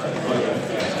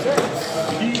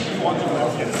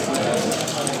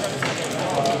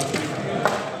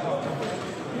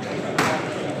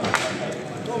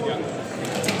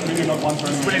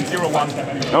 Winning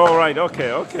 0-1. Oh right,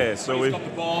 okay. So we. Got the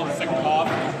ball in the second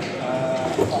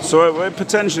half. So we're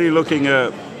potentially looking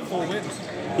at. 4 wins.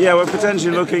 Yeah, we're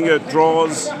potentially looking at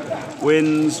draws,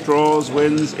 wins, draws,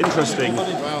 wins. Interesting.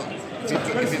 Well,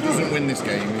 if it doesn't win this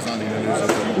game, he's only going to lose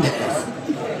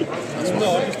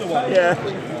it. Yeah,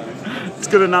 it's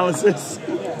good analysis.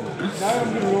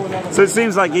 So it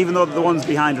seems like even though the ones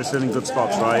behind are still in good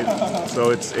spots, right? So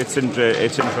it's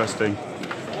interesting.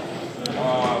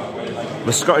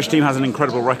 The Scottish team has an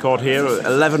incredible record here: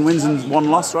 11 wins and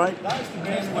 1 loss, right?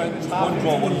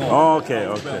 Oh, okay.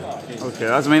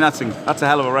 That's a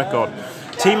hell of a record.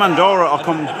 Team Andorra are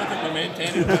Could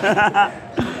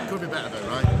be better though,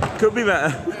 right? Could be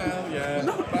better. Yeah.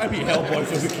 That'd be hell,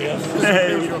 boys, if we care.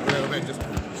 Just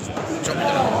chop it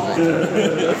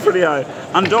down. Pretty high.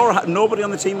 Andorra, nobody on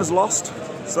the team has lost,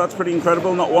 so that's pretty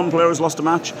incredible. Not one player has lost a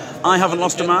match. I haven't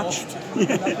lost a match.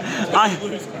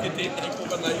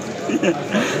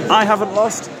 I haven't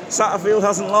lost. Satterfield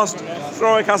hasn't lost.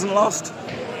 Throwick hasn't lost.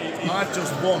 I've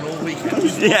just won all weekend.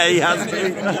 Yeah, he has.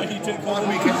 One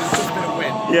weekend has just been a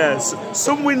win. Yes,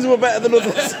 some wins were better than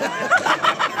others.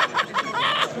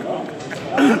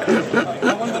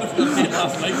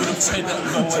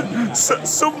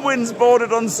 Some wins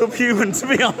bordered on subhuman, to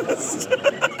be honest. I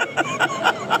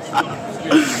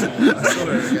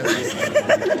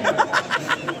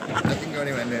didn't go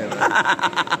anywhere near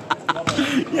that.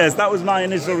 Yes, that was my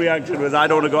initial reaction. Was I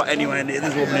don't want to go anywhere near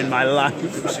this woman in my life.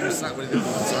 She was sat with the other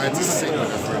one, so I had to sit with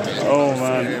her for a bit. Oh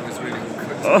man. It was really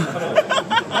awkward.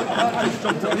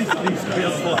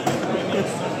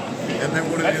 And then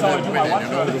one of the other women,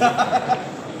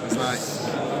 was like,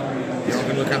 "You're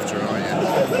going to look after her, aren't you?"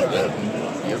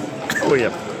 Yep. Oh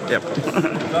yep. The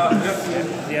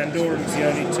Andorrans the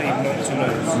only team not to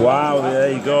lose. Wow, there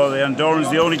you go. The Andorrans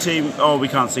the only team. Oh, we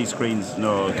can't see screens.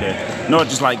 No, okay. No,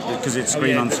 just like because it's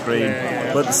screen on screen.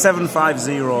 Yeah. But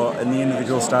 7-5-0 in the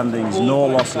individual standings, no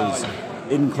losses.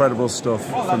 Incredible stuff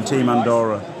from Team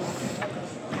Andorra.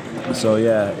 So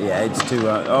yeah, it's 2.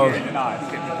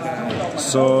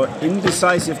 So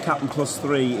indecisive captain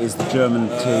 +3 is the German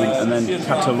team, and then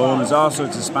Catalan is also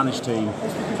it's a Spanish team,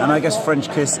 and I guess French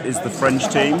Kiss is the French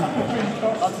team.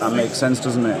 That makes sense,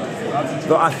 doesn't it?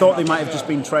 Though I thought they might have just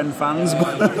been Trend fans,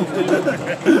 but no,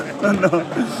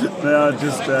 they are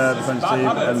just the French team,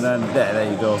 and then there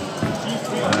you go.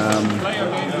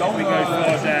 We go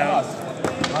far down.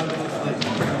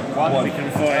 We can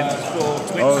find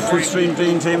Twitch stream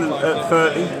team at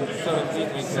 30.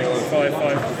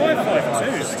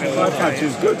 5-5-2 still. 5-5-2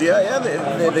 is good, yeah.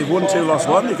 They've won 2, lost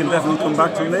 1. They can definitely come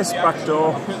back from this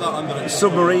backdoor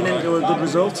submarine into a good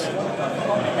result.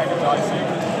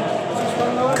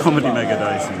 Comedy mega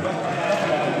dicey.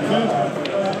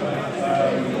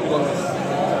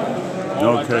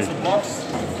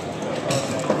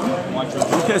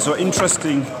 Okay, so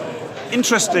interesting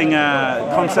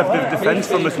concept of defence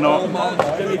from McNaughton.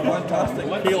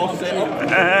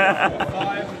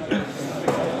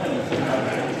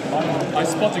 I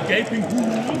spot a gaping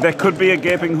hole. There could be a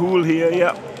gaping hole here,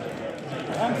 yeah.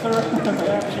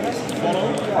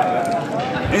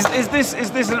 Is this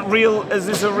a real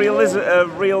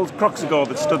Croxagore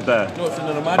that stood there? No, it's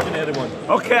an imaginary one.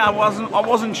 Okay, I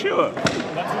wasn't sure.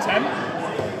 That's a 10.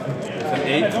 It's an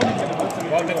 8.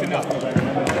 Well, that's enough.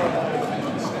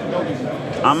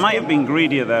 I might have been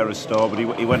greedier there as Storr, but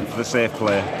he went for the safe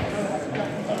play.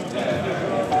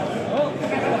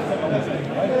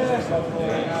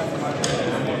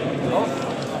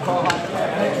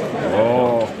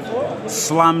 Oh,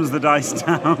 slams the dice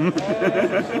down.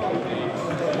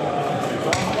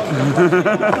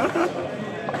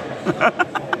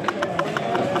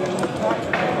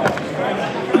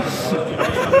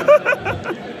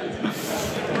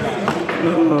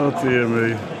 Oh dear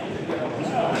me.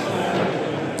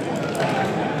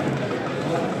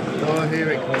 Oh, here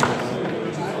it comes.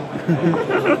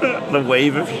 The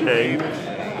wave of shame.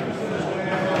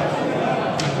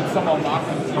 So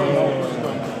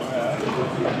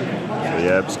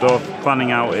yeah, Storr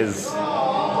planning out his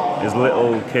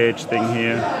little cage thing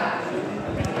here.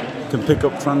 Can pick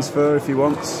up transfer if he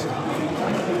wants.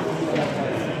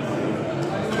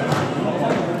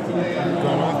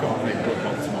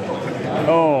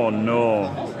 Oh no.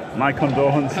 My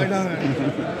condolences. I know.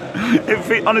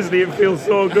 Honestly, it feels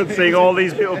so good seeing all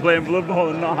these people playing Blood Bowl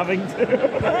and not having to.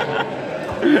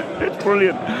 It's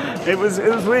brilliant. It was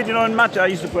weird, you know, in Magic, I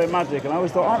used to play Magic, and I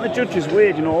always thought, aren't the judges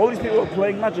weird? You know, all these people are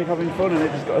playing Magic, having fun, and they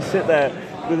just got to sit there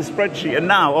with a spreadsheet. And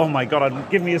now, oh my God,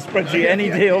 I'd give me a spreadsheet any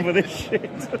day over this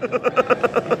shit.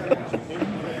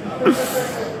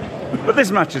 But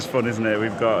this match is fun, isn't it?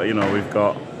 We've got, you know,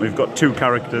 we've got two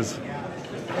characters.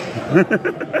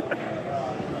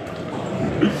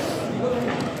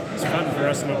 It's fun for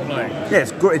us not playing. Yeah,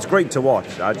 it's good. It's great to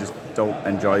watch. I just don't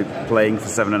enjoy playing for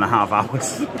 7.5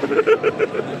 hours.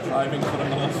 Driving for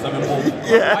another 7 hours.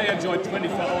 Yeah. I enjoyed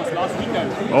 24 hours last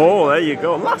weekend. Oh, there you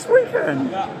go. Last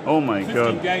weekend. Yeah. Oh my 15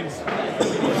 God. games.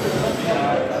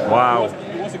 Wow.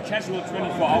 It was a casual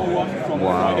 24-hour one from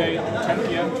Wow. Friday 10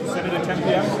 p.m. to Saturday 10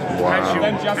 p.m. Wow.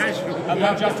 And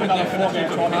then just another 4-game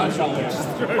tournament Sunday.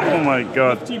 Oh my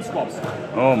God. Team swaps.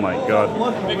 Oh my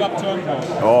God. Big up Turncoat.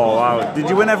 Oh wow. Did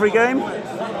you win every game? 6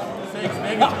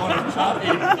 Vegas on a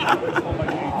charity.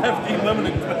 15 women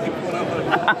and 24 hours.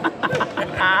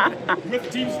 With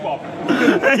team swap.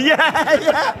 Yeah.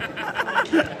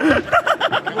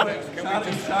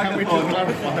 Can we just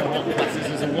clarify what classes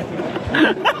is a woman?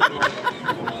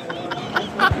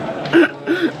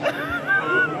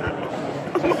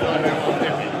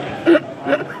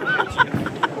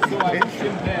 So I pushed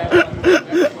him there.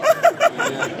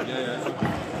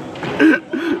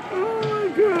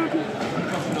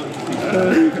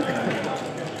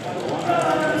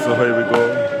 So here we go.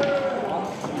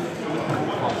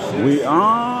 We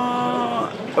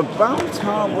are about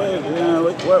halfway. Yeah,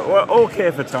 we're okay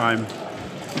for time.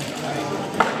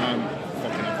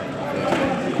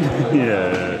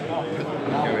 Yeah.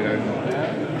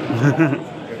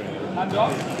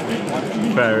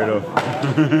 Fair enough.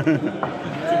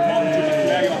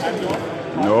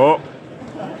 No.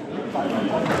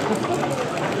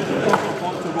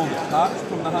 Starts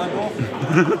from the handoff.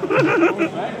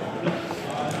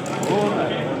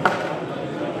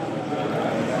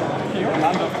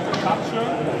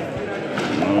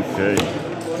 Okay.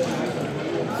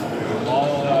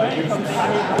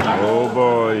 Oh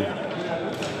boy.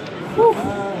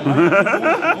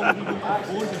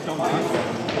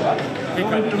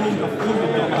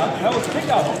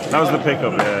 That was the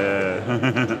pickup, yeah.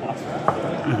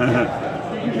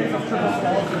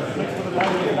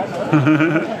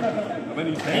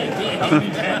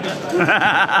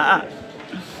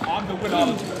 I'm the winner.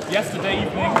 Yesterday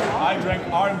evening, I drank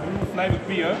Iron Brew flavored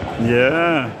beer.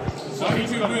 Yeah. So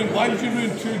why did you ruin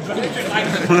 2 drinks?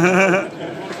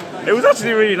 It was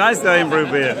actually really nice, the Iron Brew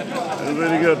beer. It was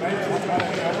really good.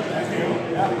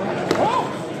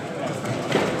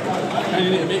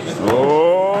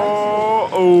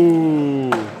 Oh.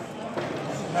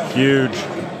 Huge.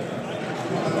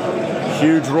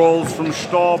 Huge rolls from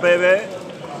Storr, baby.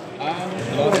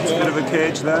 Bit of a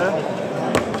cage there.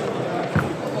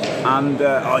 And,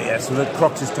 oh yeah, so the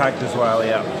Crocs is tagged as well,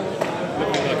 yeah.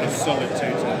 Looking like a solid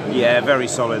two-tone. Yeah, very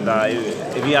solid that.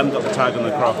 If he hadn't got the tag on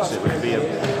the Crocs, it would be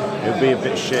a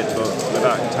bit shit, but with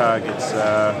that tag,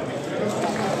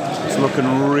 it's looking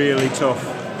really tough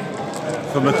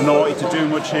for McNaughton to do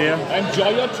much here. Enjoy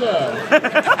your turn.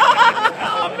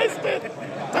 I missed it!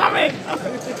 Damn it!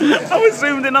 I was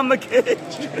zoomed in on the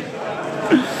cage.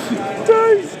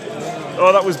 Dazed.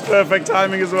 Oh, that was perfect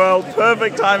timing as well.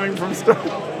 Perfect timing from Storr.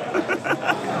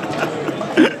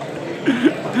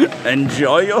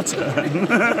 Enjoy your turn.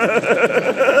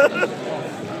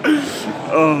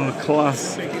 Oh,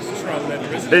 class.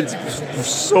 It's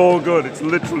so good. It's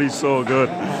literally so good.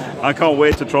 I can't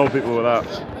wait to troll people with that.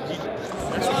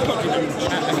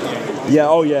 Yeah,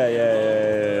 oh yeah.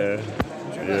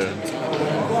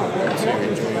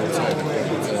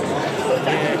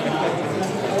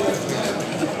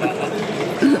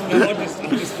 I'll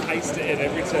just paste it in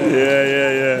every turn.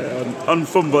 Yeah. On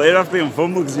fumble, it'd have to be on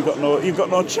fumble because you've got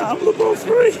no charm. Look, all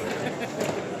three.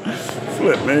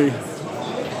 Flip me.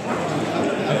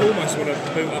 I almost want to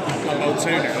boot up a bowl 2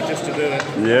 now just to do it.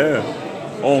 Yeah,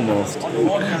 almost.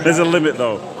 There's a limit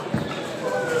though.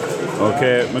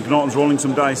 Okay, McNaughton's rolling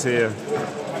some dice here.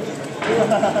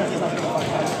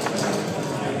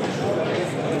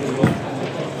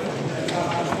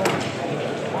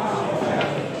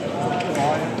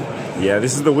 Yeah,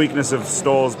 this is the weakness of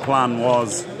Storr's plan,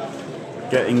 was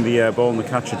getting the ball in the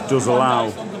catcher. Does allow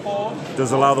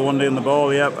the one day in the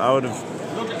ball. Yep, I would have.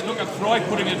 Look at Freud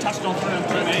putting a touchdown through and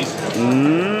turn ace.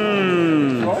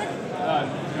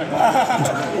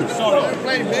 Sorry.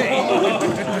 Blame me.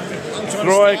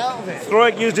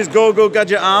 Throik used his go-go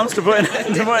gadget arms to put in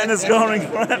the scoring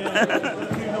front.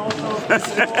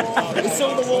 It's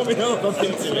all the warming up, I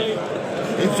think, to me.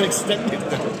 It's extended.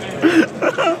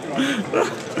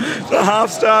 The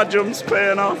half-star jump's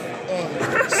paying off.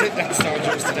 Sit down star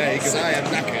jumps today because I am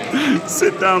knackered.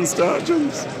 Sit down star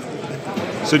jumps.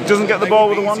 So it doesn't get the ball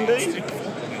with a 1D?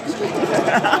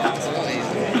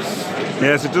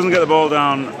 Yes, it doesn't get the ball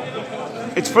down.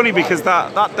 It's funny because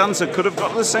that dancer could have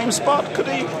got to the same spot, could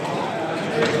he?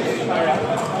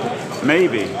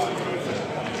 Maybe.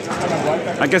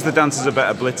 I guess the dancers are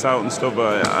better blitz out and stuff,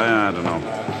 but I don't know.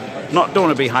 Don't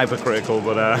want to be hypercritical,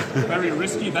 but very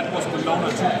risky. That was the loner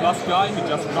 2+ guy. He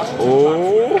just rushed.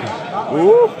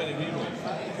 Oh,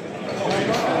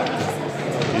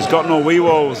 he's got no wee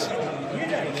woes.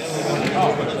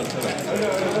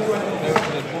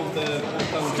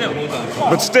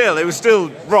 But still, it was still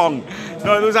wrong.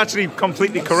 No, it was actually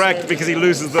completely correct because he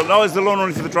loses the. No, it's the loner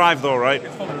only for the drive, though, right?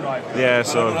 Yeah,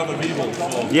 so.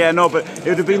 Yeah, no, but it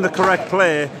would have been the correct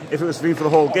play if it was been for the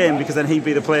whole game because then he'd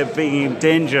be the player being in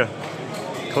danger.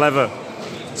 Clever.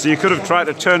 So you could have tried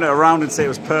to turn it around and say it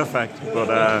was perfect, but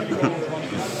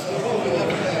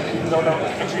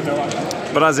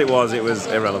but as it was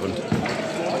irrelevant.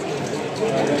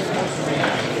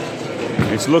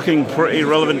 It's looking pretty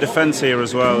relevant defence here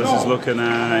as well. This is looking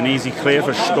an easy clear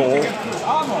for Storr.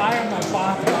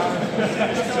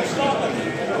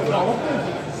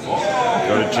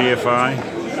 Got a GFI.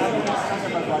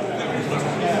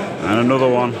 And another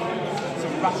one.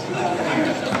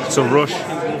 It's a rush.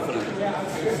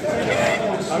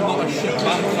 I'm not a shit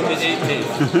man from the 80s.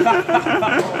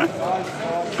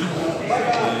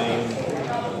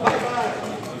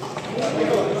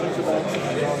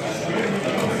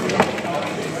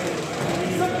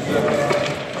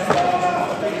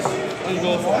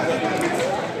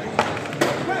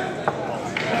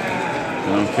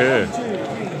 Okay.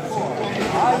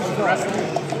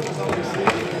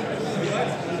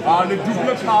 Le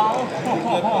double pow.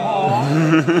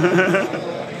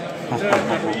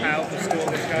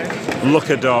 Look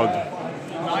a dog.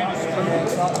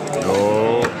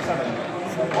 Oh.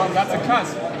 That's a cut.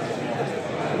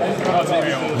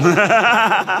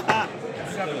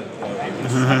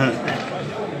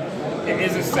 It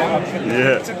is a 7.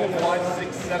 Yeah. 5,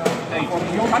 6, 7,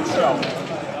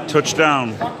 8.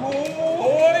 Touchdown.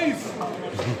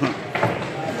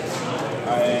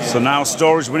 So now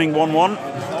Storr is winning 1-1.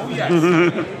 Oh,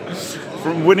 yes.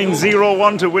 From winning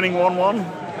 0-1 to winning 1-1.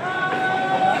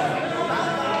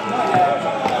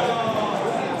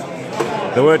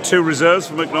 There were 2 reserves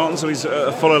for McNaughton, so he's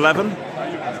a full 11.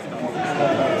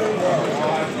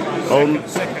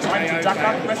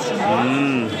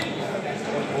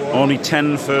 Only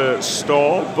 10 for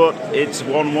Storr, but it's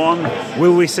 1-1.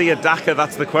 Will we see a DACA?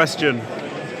 That's the question.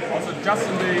 Also, just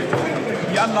in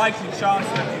the unlikely chance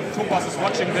that Topas is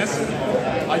watching this,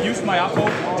 I used my Apo,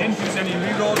 didn't use any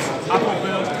rerolls, Apo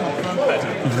build, confirmed better.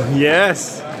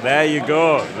 Yes, there you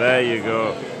go, there you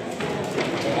go.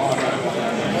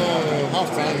 Half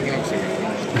time again.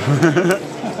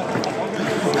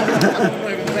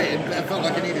 I felt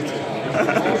like I needed to.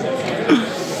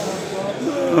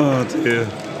 Oh dear.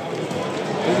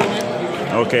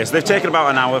 Okay, so they've taken about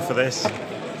an hour for this.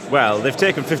 Well, they've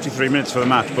taken 53 minutes for the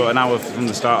match, but an hour from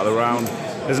the start of the round.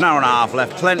 There's an hour and a half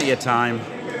left, plenty of time.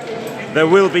 There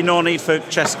will be no need for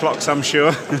chess clocks, I'm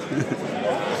sure.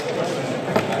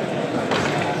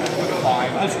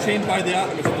 As chained by the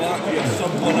Artemis Black, we have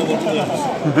sub 1 hour clocks.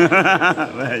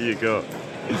 There you go.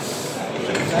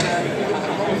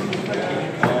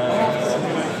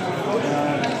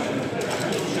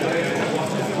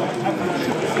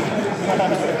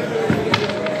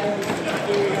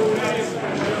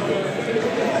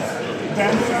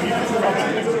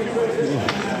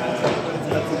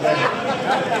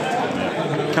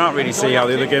 Can't really see how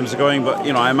the other games are going, but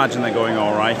you know, I imagine they're going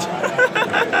all right.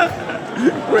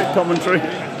 Great commentary.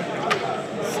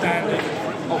 Standard.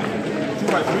 Oh, 2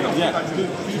 by 3? Yeah.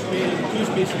 2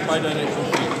 spaces by direction.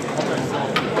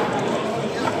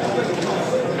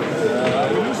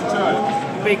 We lose a turn.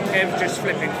 Big Kev just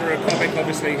flipping through a comic.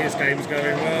 Obviously, his game's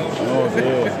going well. Oh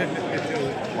dear.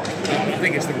 I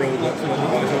think it's the rule book,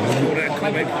 otherwise I'll just call it a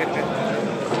comic.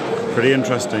 Pretty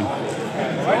interesting.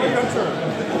 Ready, your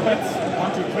turn.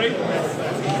 1, 2, 3.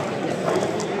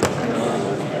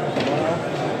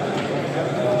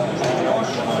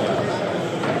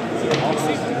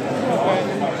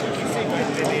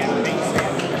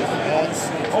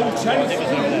 Oh, chance.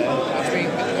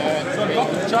 So I got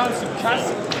the chance to cast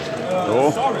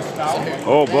Storr now.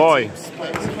 Oh boy.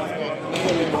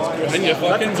 And you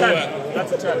fucking do it.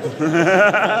 That's a 10.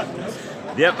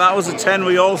 Yep, that was a 10.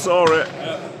 We all saw it.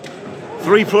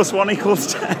 3 + 1 =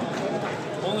 10.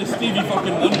 Only Stevie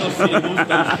fucking Wonder seeing those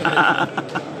guys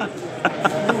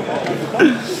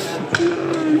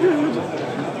come in.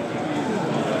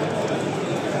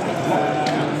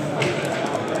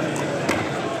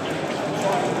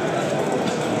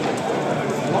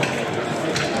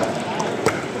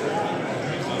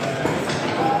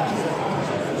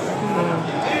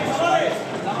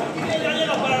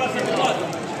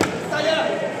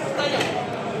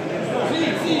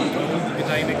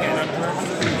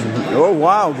 Oh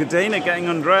wow, Gadina getting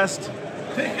undressed.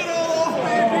 Take it all off,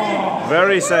 baby!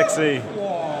 Very sexy.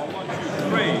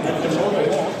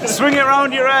 Swing it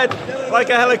around your head like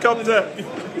a helicopter. Get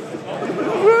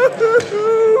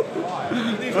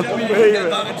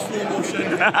that in slow motion.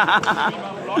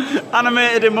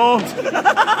 Animated emote.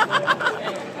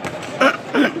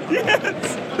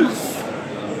 Yes.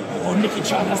 Oh, Nicky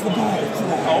Chan has the ball.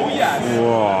 Oh, yes.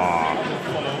 Wow.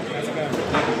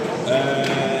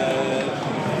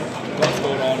 What's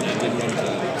going on here?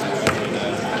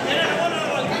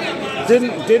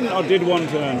 Didn't or did one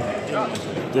turn?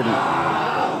 Didn't.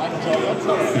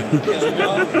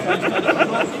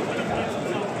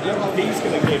 He's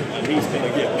going to give, and he's going to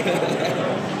give.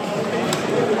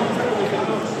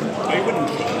 I wouldn't.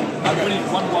 I'm winning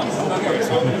 1-1.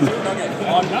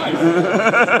 Oh, nice.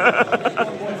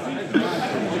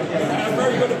 I'm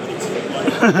very good at this.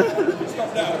 Stop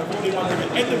now. I really want to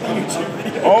end the YouTube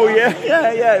video. Oh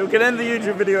yeah. We can end the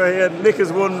YouTube video here. Nick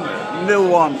has won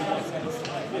 0-1.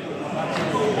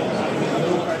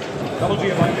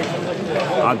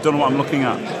 I don't know what I'm looking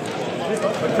at.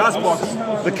 The Kaz box.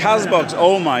 The Kaz box.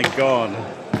 Oh my god.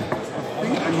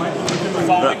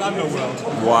 Falling Underworld.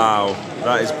 Wow,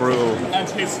 that is brutal. And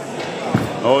his.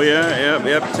 Oh yeah,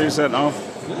 yep. 2 sent off.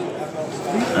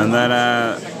 And then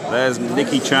there's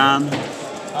Nicky Chan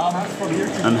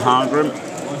and Hargrim.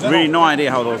 Really no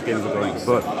idea how those games are going,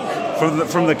 but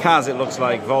from the Kaz it looks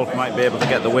like Volk might be able to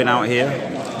get the win out here.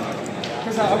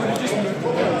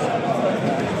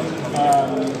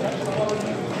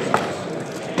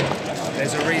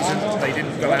 There's a reason they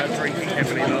didn't go out drinking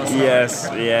heavily last night. Yes,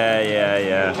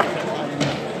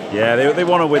 yeah. They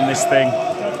want to win this thing.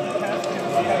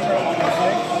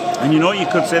 And you know, you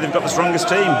could say they've got the strongest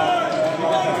team.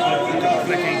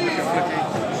 Flicky.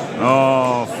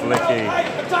 Oh, Flicky.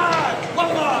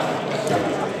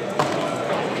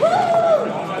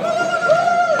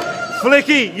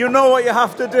 Flicky, you know what you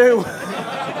have to do.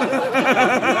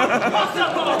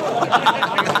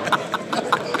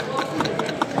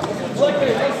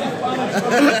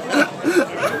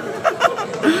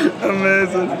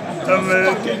 Amazing.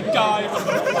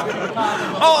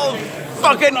 Oh,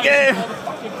 fucking game.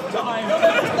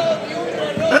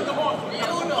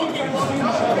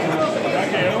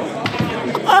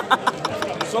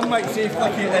 Some might say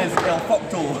Flicky is El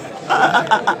Fucto.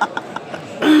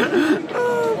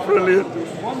 Brilliant.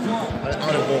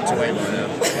 I'd have walked away by now.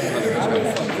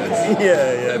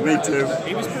 Yeah, me too.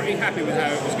 He was pretty happy with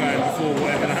how it was going before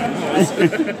whatever that was.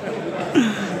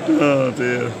 Oh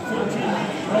dear.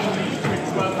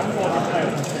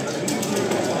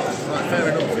 Right, fair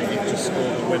enough if you just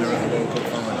scored the winner of the World Cup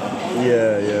final.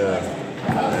 Yeah.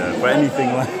 But anything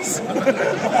less. Yeah.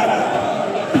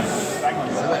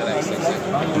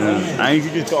 And you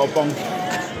just got a bonk.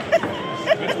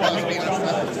 I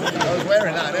was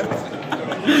wearing that and everything.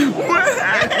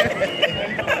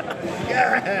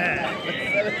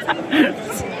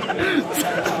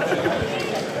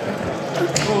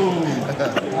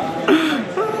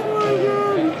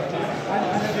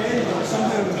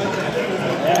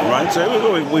 Right, so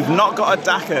we've not got a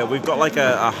Dakar, we've got like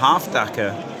a half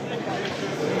Dakar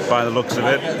by the looks of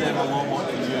it.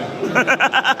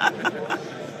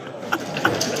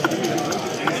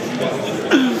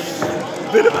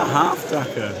 Bit of a half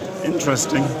Dakar.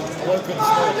 Interesting.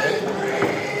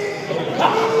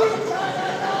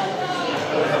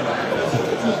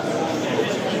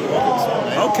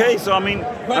 Okay, so I mean,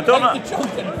 I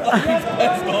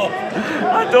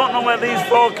don't know where these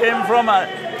four came from.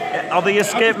 Are they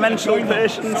escaped mental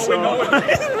patients? Or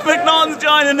McNaughton's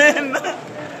joining in.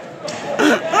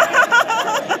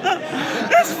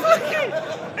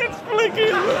 It's flicky.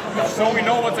 So we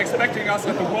know what's expecting us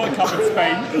at the World Cup in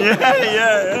Spain.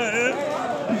 Yeah.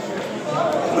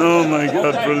 Oh my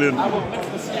god, brilliant.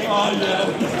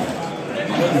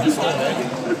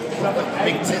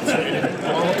 Big tits on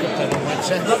my chest.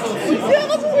 Yeah, that's what we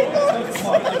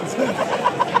thought.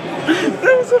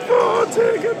 There was a photo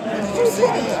taken.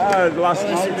 Last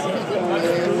night.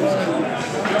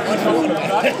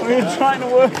 We were trying to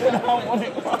work it out what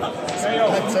it was. I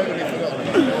totally forgot.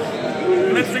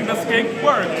 Missing the skink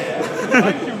work.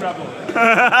 Thank you, Rebel.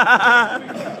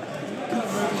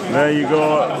 There you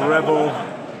go, Rebel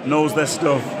knows their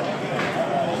stuff.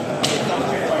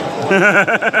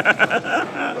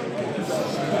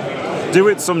 Do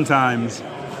it sometimes.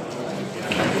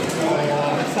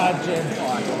 Sad, Jim.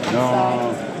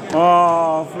 No.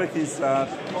 Oh, Flicky's sad.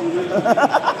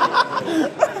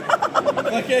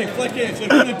 Flicky, if you're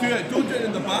going to do it, don't do it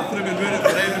in the bathroom and ruin it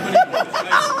for everybody.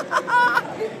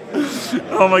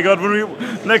 Oh my god, when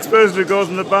next person who goes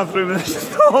in the bathroom,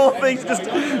 the whole thing's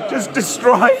just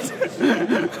destroyed.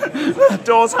 The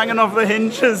door's hanging off the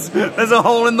hinges. There's a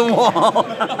hole in the wall.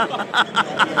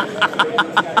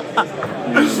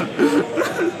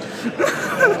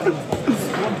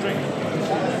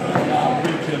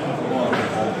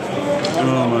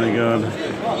 Oh my god.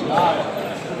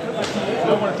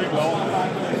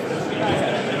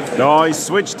 No, he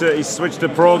switched to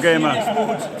pro gamer.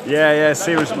 Yeah,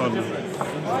 serious mode.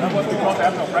 That was because I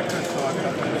have no practice, so I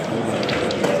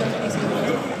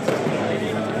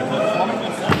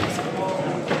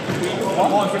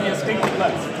Come on, bring your stink with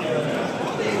that.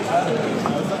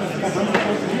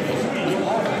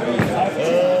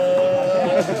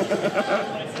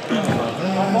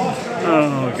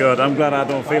 Oh god, I'm glad I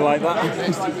don't feel like that. I'm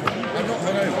not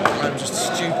hungover, I'm just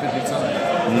stupidly tired.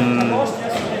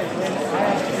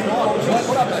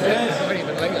 Not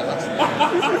even later, that's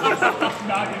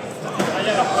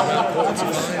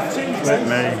Let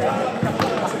me.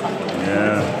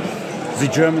 Yeah. The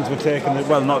Germans were taking it,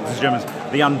 well, not the Germans,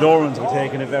 the Andorrans were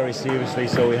taking it very seriously,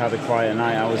 so we had a quiet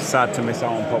night. I was sad to miss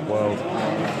out on Pop World.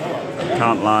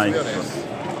 Can't lie.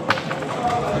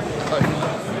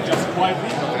 Just quietly,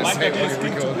 like I did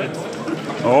stink to blitz.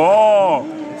 Oh!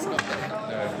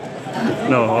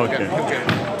 No, okay.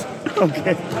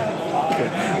 Okay.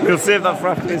 We'll save that for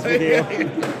after this video.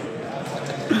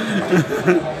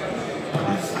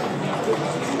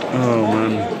 Oh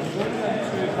man.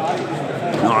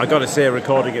 No, I gotta say,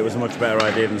 recording it was a much better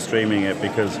idea than streaming it,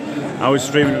 because I was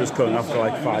streaming it was cutting after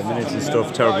like 5 minutes and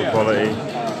stuff, terrible quality.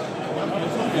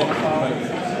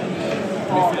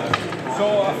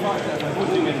 So,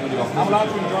 I'm allowed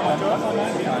to enjoy my turn or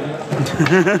not?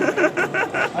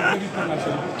 I'll give you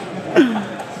permission.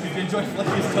 You can enjoy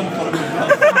Fletcher's turn for a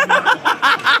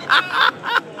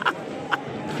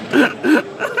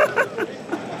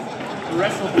The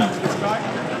rest will come to this guy.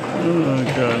 Oh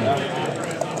god.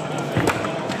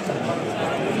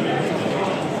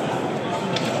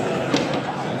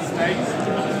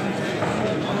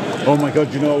 Oh my god,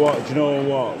 do you know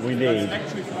what we need?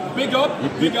 Big up,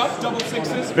 double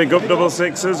sixes. Big up double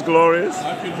sixes, glorious.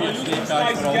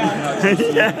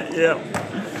 Yeah.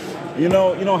 You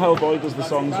know how Boy does the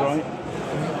songs, right?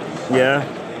 Yeah.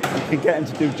 You can get him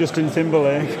to do Justin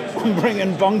Timberlake. I'm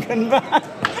bringing Bonkin back.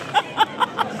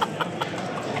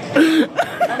 I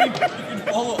mean, you can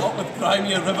follow up with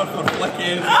Crimea River for Flicky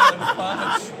in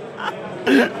Spanish.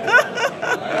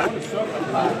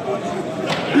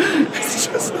 It's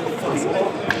just not possible.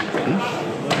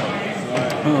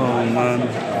 Oh man.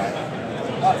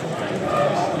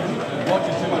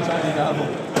 Watching too much Andy Dabble.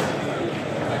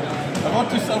 I want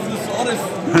to self the Saurus.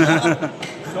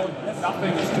 So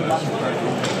nothing is too much.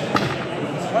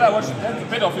 Well, I watched a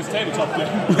bit of his tabletop game.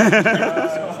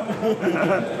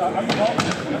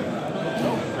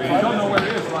 I don't know where he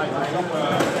is, like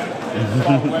somewhere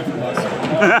far away from us.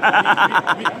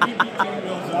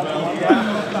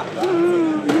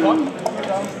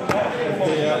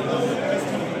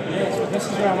 This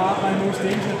is where I'm at my most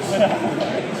dangerous.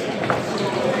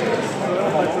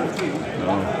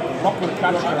 Rock with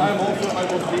catch. I'm also my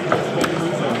most dangerous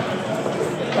loser.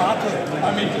 I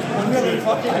mean, just really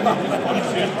fucking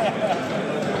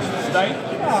Stay?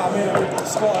 Yeah, I mean,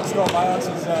 Scotland violence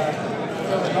is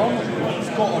going on.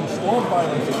 Scotland Storr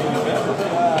violence is going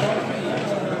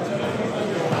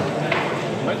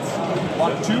Blitz.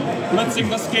 1, 2. Blitzing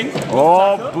the skink.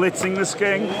 Oh, blitzing the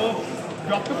skink.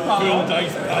 Got the pow.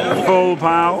 Full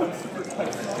pow.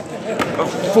 A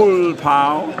full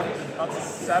pow. That's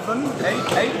 7, 8,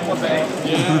 8 was 8.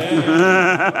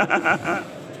 Yeah.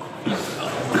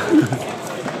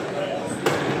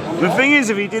 The thing is,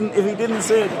 if he didn't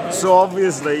say it so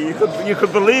obviously, you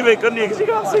could believe it, couldn't you? Because you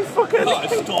can't see fucking. Not a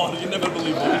Storr, you never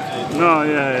believe that. No,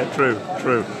 yeah, true.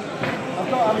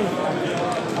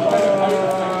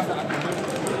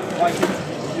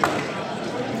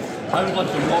 I would like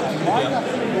to walk to the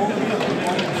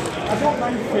I don't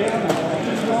mind failing.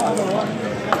 Just not have a run.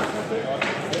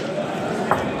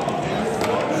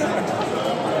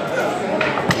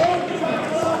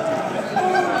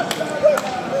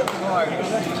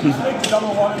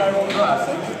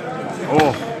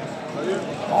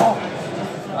 Oh.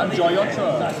 Enjoy your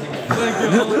turn. Thank you.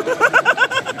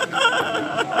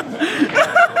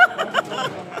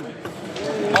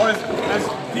 Or as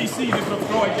PC did for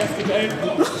Freud yesterday.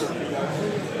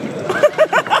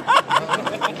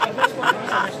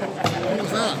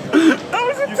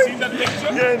 You seen that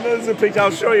picture? Yeah, there's a picture.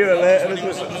 I'll show you it later.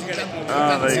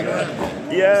 There you go.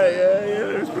 Yeah,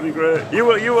 it was pretty great. You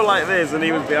were like this, and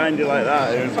he was behind you like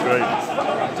that. It was great.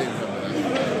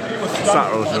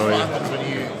 Sat will show you.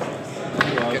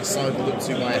 When you get sidled up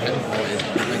to by a hen party,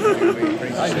 and then you really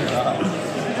appreciate it.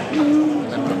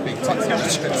 And then put big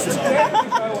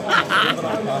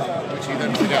Which you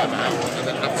then forget about and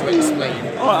then have to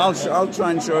explain. Oh, I'll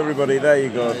try and show everybody. There you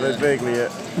go. There's vaguely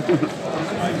it.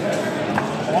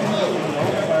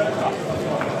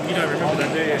 You don't remember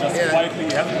that, do you? Just quietly,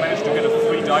 you haven't managed to get a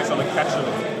free dice on a catch of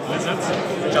lizards.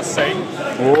 Just saying.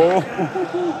 Oh,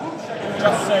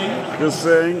 Just saying. just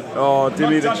saying. Oh,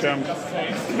 Dimmy the Not champ. judging, just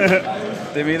saying.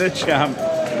 Dimmy the champ.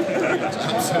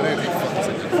 Absolutely fucked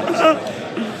it.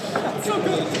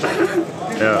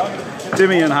 Yeah.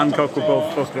 Dimmy and Hancock were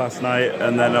both fucked last night,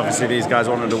 and then obviously these guys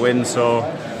wanted to win, so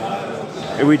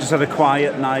we just had a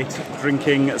quiet night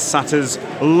drinking Satter's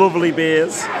lovely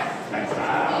beers.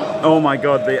 Oh my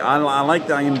god, I like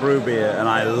the Iron Brew beer, and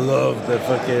I love the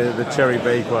Cherry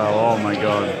Bakewell. Oh my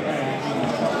god.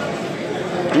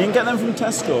 You can get them from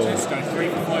Tesco. Tesco, 3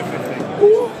 for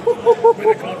 £5.50. With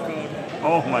a clock card.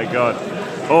 Oh my god.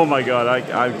 Oh my god,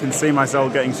 I can see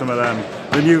myself getting some of them.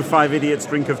 The new 5 Idiots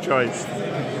drink of choice.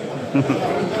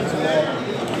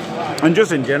 And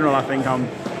just in general, I think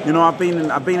I've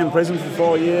been in prison for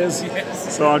 4 years,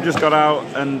 so I've just got out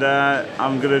and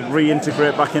I'm going to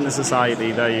reintegrate back into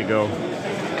society. There you go.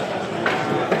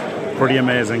 Pretty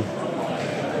amazing.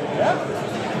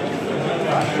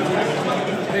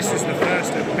 This is the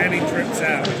first of many trips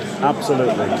out.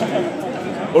 Absolutely.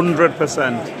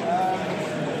 100%.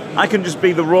 I can just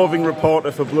be the roving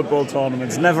reporter for Blood Bowl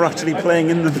tournaments, never actually playing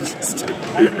in them,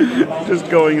 just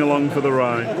going along for the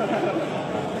ride.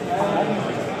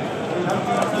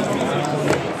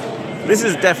 This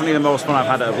is definitely the most fun I've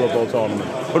had at a Blood Bowl tournament,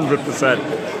 100%.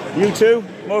 You too?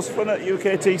 Most fun at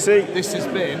UKTC? This has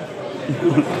been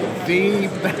the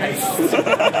best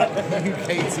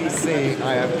UKTC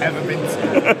I have ever been to,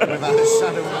 without a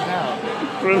shadow of a doubt.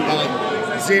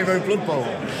 Like, 0 Blood Bowl.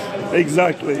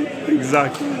 Exactly. You're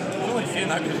only saying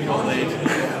that because you got laid.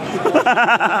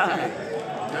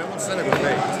 No one said it was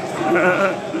late.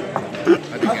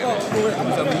 I thought it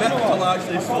was a myth till I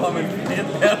actually saw him in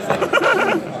person.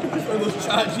 Just one of those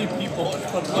chatty people at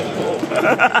Blood Bowl.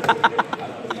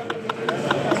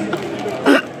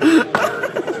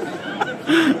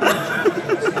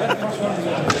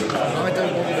 I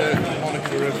don't want the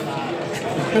moniker of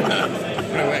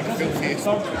filthiest.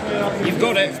 You've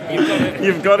got it.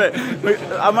 You've got it.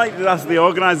 I might ask the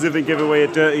organisers if they give away a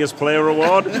Dirtiest Player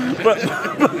award, but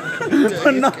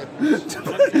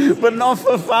not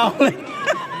for fouling.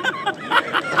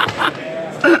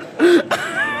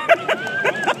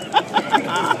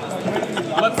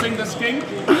 Let's sing the skink.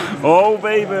 Oh,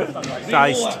 baby.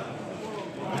 Diced.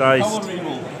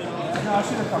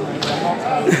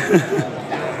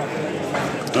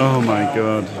 Oh, my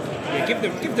God. Yeah,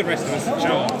 give the rest of us a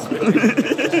chance.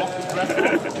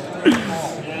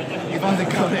 You've either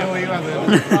got it or you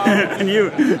haven't. And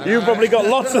you've probably got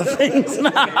lots of things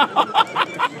now.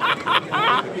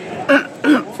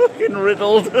 Fucking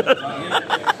riddled.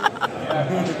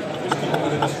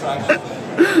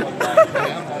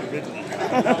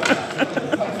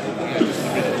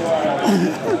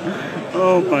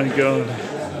 Oh my god.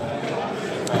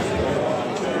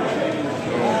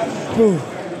 Whew.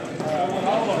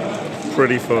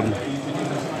 Pretty fun.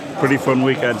 Pretty fun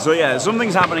weekend. So yeah,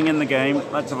 something's happening in the game.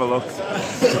 Let's have a look.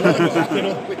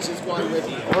 Which is why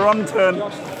We're on turn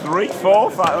 3,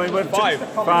 4, 5. I mean, we're 5.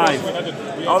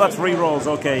 Oh, that's re-rolls.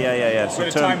 Okay, yeah. So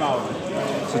turn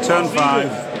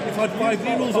 5. You've had 5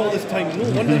 re-rolls all this time. No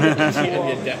wonder you're cheating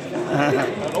your deck.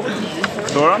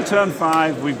 So we're on turn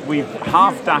 5. We've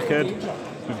half dackered.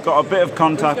 We've got a bit of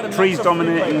contact. Tree's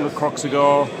dominating with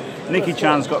Croxagore. Nicky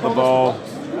Chan's got the ball,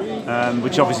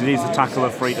 which obviously needs to tackle a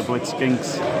free to blitz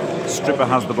skinks. Stripper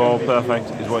has the ball.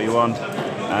 Perfect is what you want.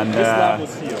 And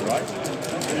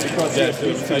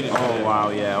oh wow,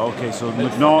 yeah. Okay, so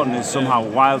McNaughton is somehow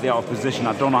wildly out of position.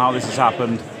 I don't know how this has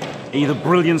happened. Either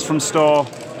brilliance from Storr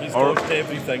or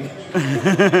everything.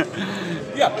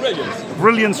 Yeah, brilliant.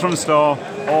 Brilliance from Storr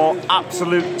or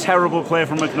absolute terrible play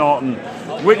from McNaughton.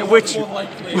 Which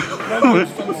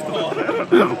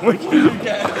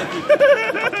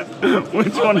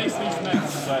one?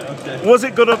 Was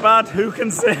it good or bad? Who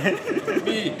can say?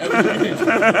 Me. This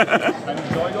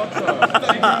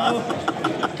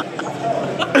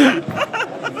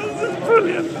is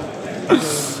brilliant.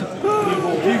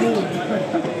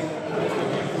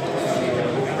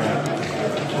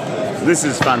 This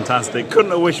is fantastic.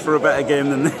 Couldn't have wished for a better game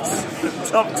than this.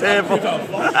 Top table. Stop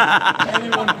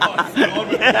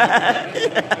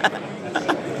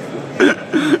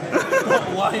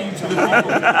lying to the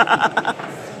people.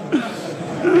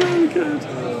 Good.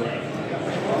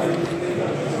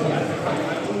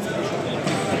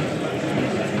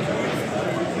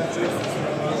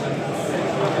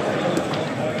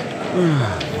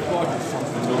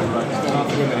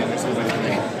 women in this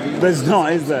already. There's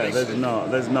not, is there?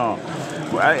 There's not.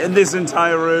 In this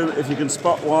entire room, if you can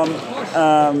spot one,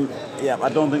 yeah, I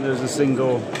don't think there's a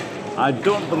single. I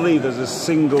don't believe there's a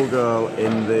single girl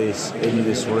in this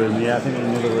room. Yeah, I think in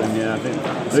another room. Yeah, I think.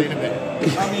 Seen a bit.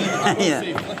 I mean, I would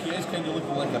say Flicky is kind of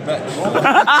looking like a bitch.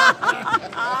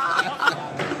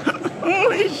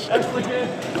 Holy shit!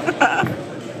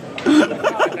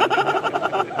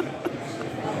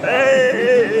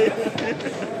 Hey!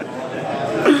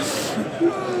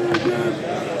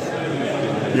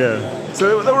 Yeah.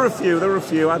 So there were a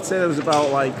few. I'd say there was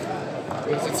about like.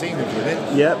 What's the team with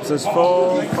it? Yep. So there's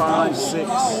 4, 5,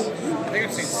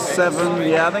 6, 7.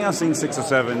 Yeah, I think I've seen 6 or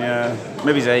 7. Yeah,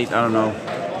 maybe it's 8. I don't know,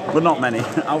 but not many.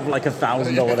 Out of like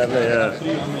 1,000 or whatever. Yeah. 1,000. I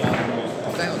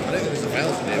don't think there's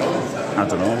 1,000 here. I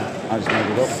don't know. I just made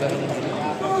it up.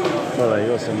 Well, there you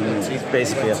go. So it's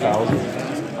basically 1,000.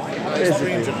 It's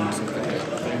 300 and something.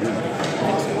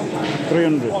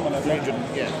 300. 300,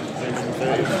 yeah.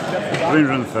 330.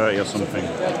 330 or something.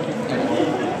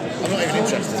 I'm not even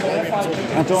interested. Why are we talking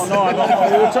about I don't know.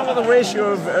 We were talking about the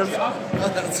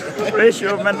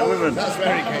ratio of men to women. That's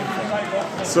where it came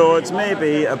from. So it's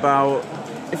maybe about,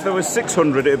 if there was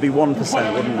 600, it would be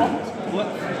 1%, wouldn't it?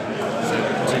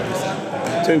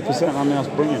 2%. I mean, that's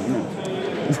brilliant, isn't it?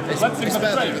 It's better than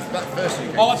that first you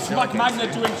Oh, it's Schwag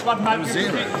Magnet doing Schwag Magnet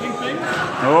thing.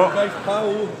 Oh, Guys,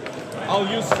 I'll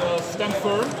use stem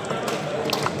firm.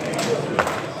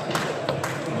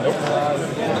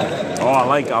 oh,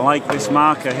 I like this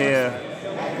marker here.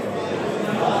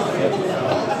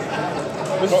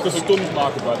 This is the stunned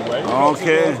marker, by the way.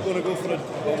 Okay, I'm going to go for a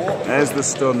walk. there's the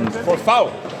stunned. For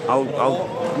foul.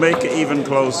 I'll make it even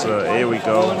closer. Here we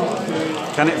go.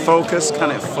 Can it focus?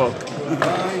 Can it fuck?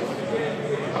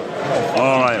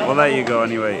 Alright, well there you go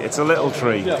anyway. It's a little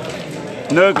tree.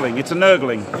 Nurgling, it's a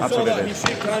nurgling. That's what it He is.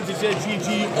 shook hands, he said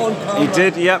GG on camera. He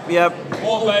did, yep.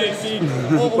 Ball base.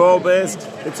 Ball based,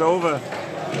 it's over.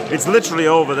 It's literally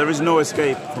over. There is no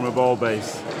escape from a ball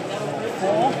base.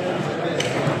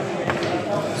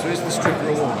 So is the stripper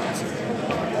a woman?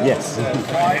 Yes.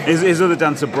 His other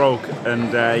dancer broke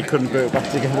and he couldn't put it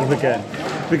back together again.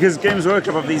 Because Games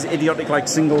Workshop have these idiotic like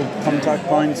single contact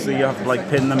points, so you have to like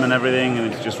pin them and everything,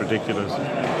 and it's just ridiculous.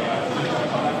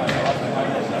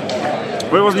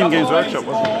 Well, it wasn't even Games Workshop,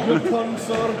 was it?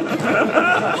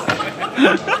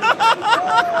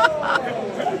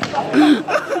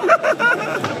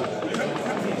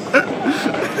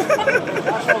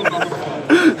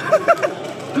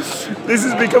 This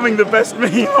is becoming the best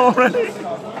meme already.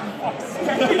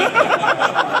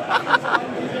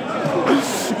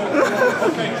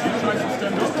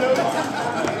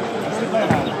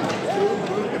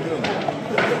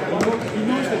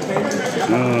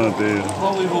 Oh, dude.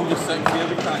 Probably hold the 6 here,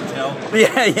 we can't tell.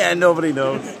 Yeah, nobody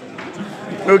knows.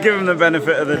 We'll give him the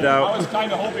benefit of the I doubt. was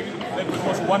kind of hoping that it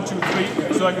was 1, 2,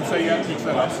 3, so I could say yeah, keep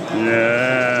that up.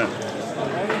 Yeah.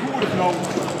 Who would have known?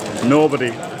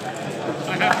 Nobody. I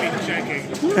have been checking.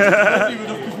 We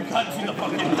can't see the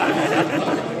fucking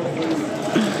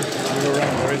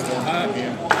There is one.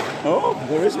 Oh,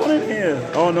 there is one in here.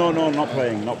 Oh, no, not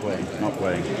playing.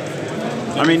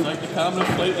 I mean, like the camera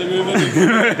slightly moving.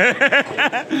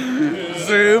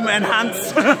 zoom,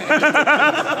 enhance.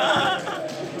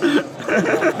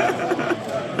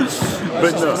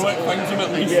 But no.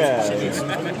 Yeah.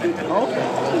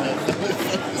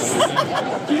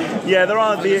 Yeah, there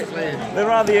are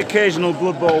the occasional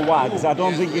Blood Bowl wags. I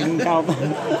don't think you can count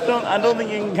them. I don't think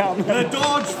you can count them. The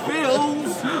dodge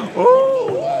fails.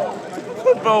 Oh,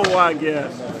 Blood Bowl wag, yeah.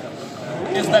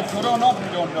 Is that good or not? We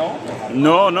don't know.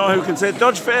 No, who can say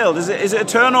dodge failed? Is it a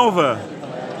turnover?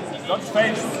 Dodge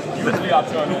fails usually are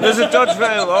turnovers. There's a dodge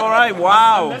fail. All right,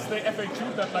 wow. Unless they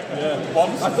FAQ that like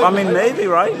bombs. I mean, maybe,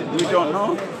 right? We don't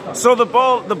know. So the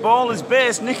ball is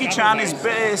based. Nicky Chan is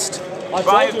based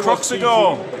by a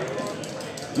Croxigo.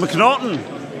 McNaughton,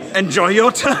 enjoy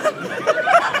your turn.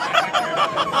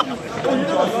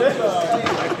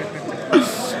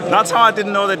 That's how I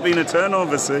didn't know there'd been a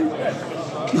turnover. See.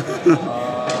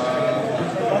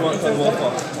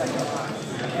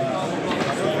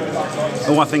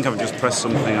 Oh, I think I've just pressed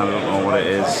something. I don't know what it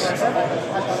is.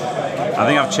 I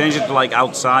think I've changed it to like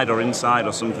outside or inside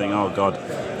or something. Oh God,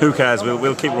 who cares?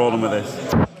 We'll keep rolling with this.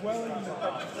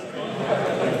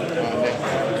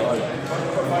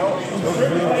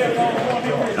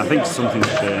 I think something's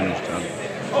changed.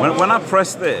 When I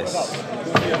press this,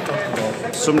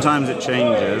 sometimes it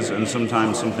changes and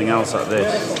sometimes something else like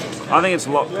this. I think it's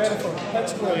locked. How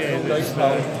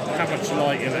much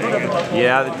light in it?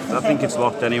 Yeah, I think it's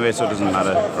locked anyway, so it doesn't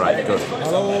matter. Right, good.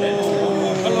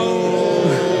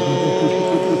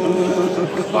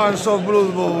 fans of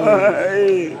bloodbowl.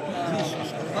 Hey.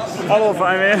 Hello,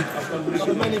 Faimir.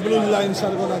 So many bloodlines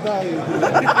are gonna die.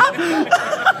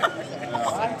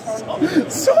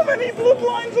 So many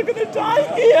bloodlines are gonna die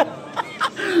here.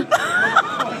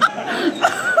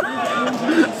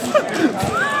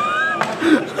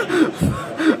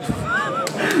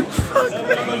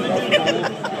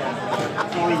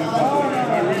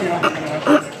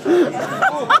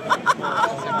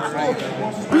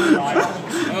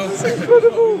 It's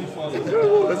incredible.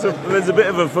 There's a bit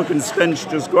of a fucking stench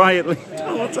just quietly.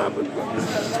 What's happened?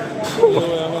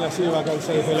 I'm gonna see if I can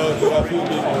say hello to a few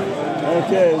people.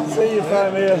 Okay, see you,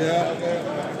 fam here. Yeah, okay.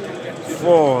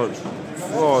 Four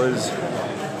is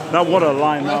that what a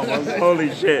line that was.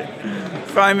 Holy shit.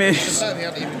 Fam He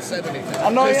hadn't even said anything. I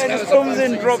know, yeah, just comes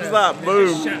in, drops that,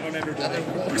 boom.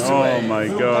 Oh my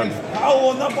god. Oh,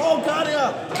 on the ball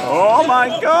carrier! Oh my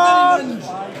god!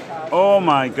 Oh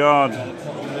my god.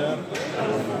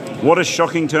 What a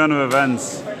shocking turn of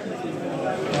events.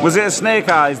 Was it a snake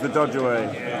eyes that dodge away?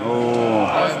 Oh.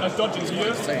 Nice dodging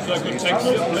here. So good takes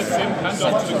here, blitz him, hand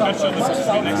off to the catcher. This is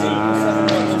the next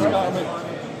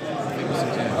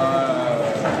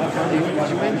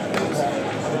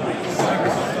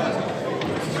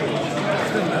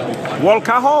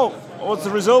Walcajo, what's the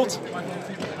result? I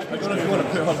don't know if you want to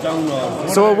put her down or...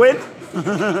 So a win? At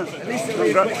least it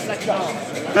was a quick second half.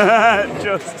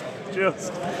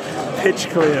 just pitch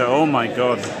clear. Oh my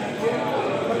god.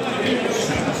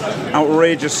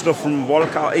 Outrageous stuff from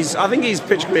Walcott. I think he's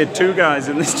pitch cleared 2 guys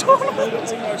in this tournament.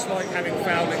 It's almost like having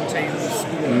fouling teams.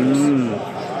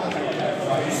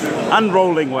 And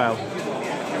rolling well.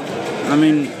 I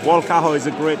mean, Walcajo is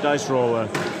a great dice roller.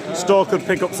 Storr could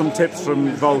pick up some tips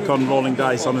from Volk on rolling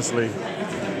dice, honestly.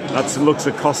 That looks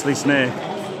a costly snake.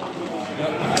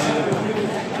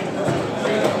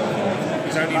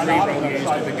 There's only reroll used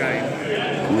in the game.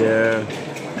 Yeah.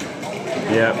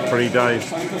 Yeah, free dice.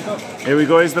 Here we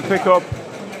go, here's the pickup.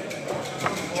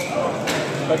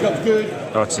 Pickup's good.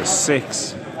 Oh, it's a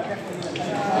 6.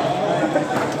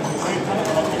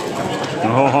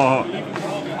 Oh,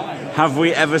 have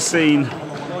we ever seen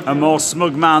a more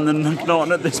smug man than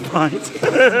McNaughton at this point? Did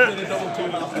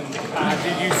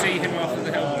you see him after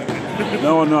the helmet?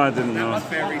 No, I didn't know.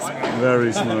 Very smart.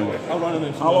 Very smug. I'll run him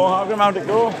in. Hello, how'd it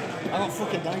go? I got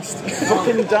fucking diced.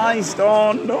 Fucking diced,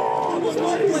 oh no!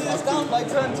 Players down by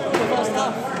turn 2 in the first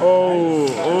half.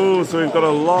 Oh, so we've got a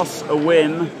loss, a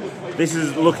win. This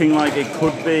is looking like it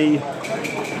could be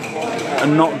a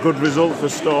not good result for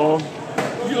Storr.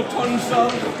 Your turn,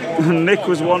 son. Nick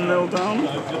was 1-0 down.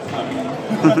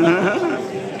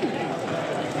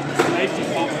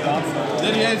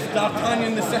 There he is,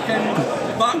 D'Artagnan the second,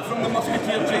 back from the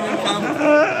Musketeer training camp.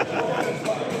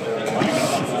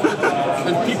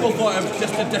 And people thought it was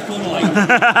just a dick online.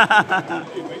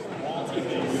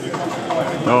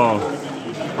 Oh,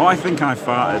 I think I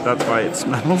farted, that's why it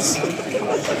smells.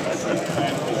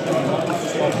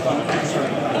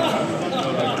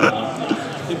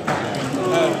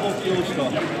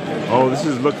 Oh, this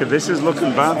is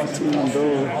looking bad for Team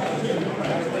Andorra.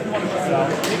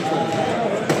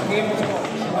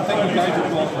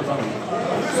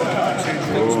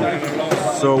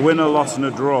 So a win, a loss, and a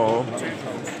draw.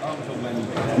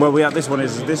 Well, this one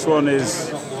is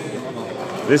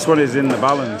in the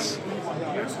balance.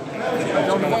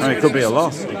 And it could be a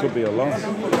loss. It could be a loss.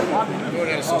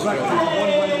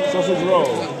 Sausage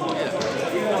roll.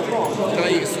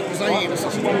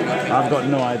 I've got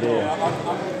no idea.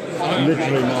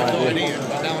 Literally no idea.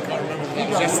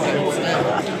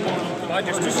 I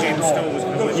just assumed Storr was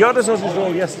going to win. You had a sausage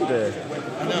roll yesterday.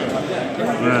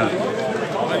 Yeah.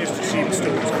 I just assumed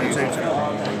Storr was going to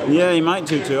 2-2. Yeah, he might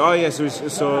 2-2. Oh, yeah, so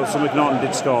McNaughton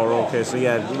did score. Okay, so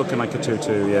yeah, looking like a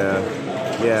 2-2. Yeah,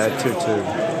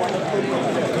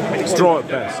 2-2. Draw at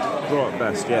best.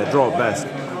 Yeah, draw at best.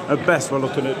 At best, we're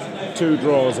looking at 2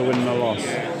 draws, a win and a loss.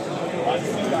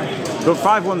 But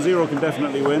 5-1-0 can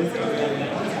definitely win.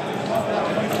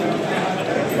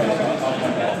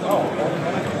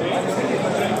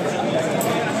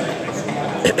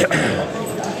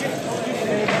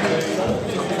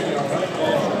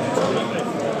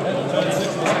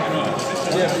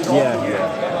 Yeah.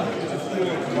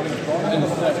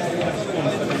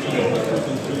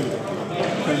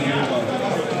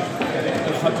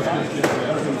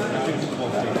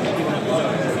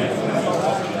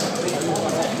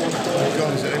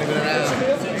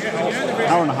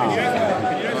 Hour and a half.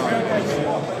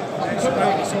 He's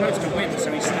supposed to win,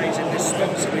 so he stays in this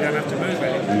spot so we don't have to move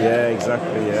anything. Yeah,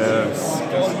 exactly, yeah.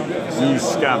 You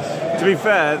scam. To be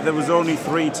fair, there was only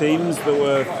 3 teams that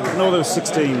were... No, there were 6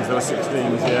 teams. Yeah.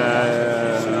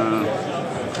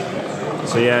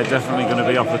 So yeah, definitely going to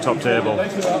be off the top table.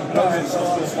 Double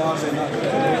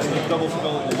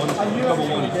spill, the one, double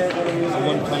one, the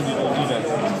one time you don't need it.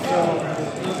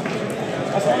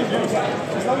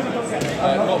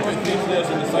 Not put these players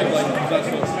in the sideline because that's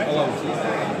not allowed.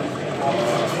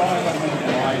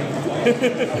 It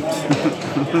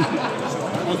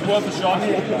was worth a shot.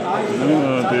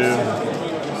 Oh dear.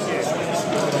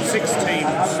 6 teams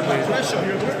with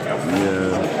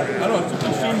Yeah. I know, it's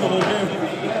just seen the whole game.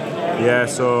 Yeah,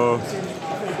 so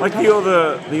like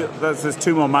there's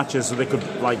 2 more matches, so they could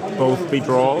like both be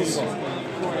draws,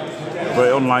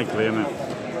 but unlikely, isn't it?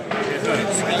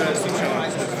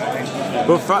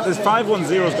 But there's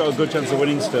 5-1-0's got a good chance of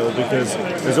winning still because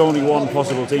there's only one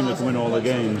possible team that can win all the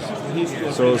games.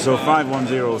 So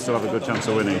 5-1-0 will still have a good chance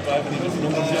of winning.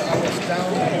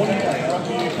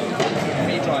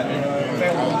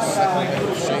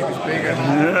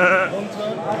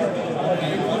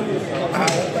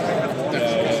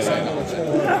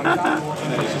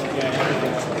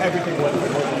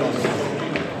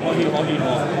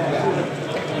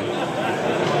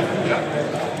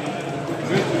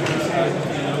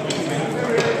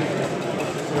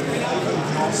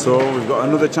 So we've got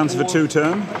another chance for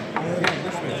 2-turn.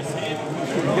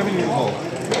 Giving you the ball.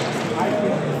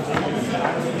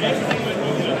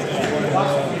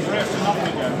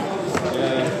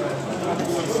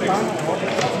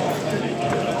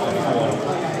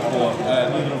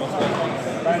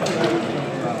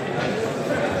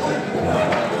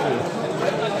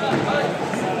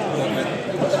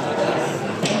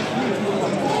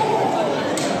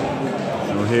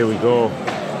 So here we go.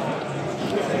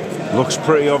 Looks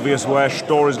pretty obvious where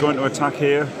Storr is going to attack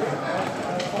here.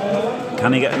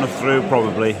 Can he get enough through?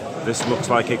 Probably. This looks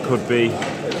like it could be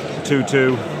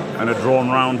 2-2 and a drawn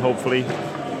round, hopefully,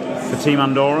 for Team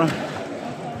Andorra.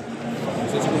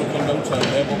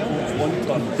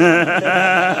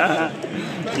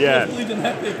 Yeah.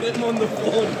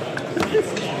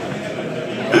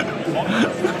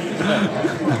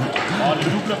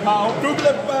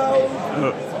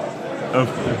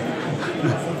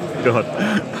 God.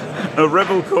 A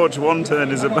rebel coach 1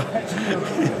 turn is about,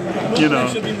 you know.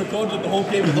 Should be recorded the whole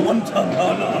game with the 1 turn.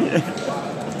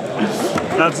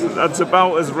 That's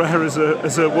about as rare as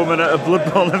a woman at a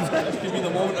Blood Bowl event. This could be the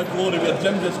moment of glory where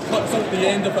Jim just cuts up the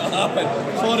end if it happened.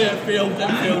 Sorry it failed, Jim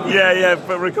failed. Yeah,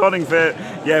 but recording fail.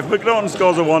 Yeah, if McNaughton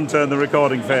scores a 1 turn, the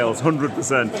recording fails,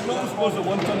 100%. McNaughton scores a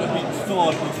 1 turn to beat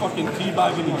Storr, he's fucking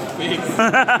teabagging his face.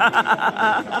 The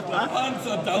pants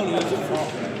are down and it's just...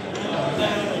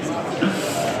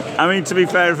 I mean, to be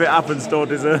fair, if it happens, Storr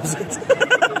deserves it. A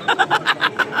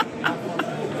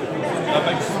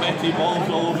big sweaty balls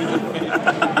all over your face.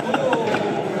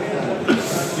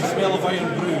 You smell of iron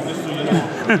brew, just so you know.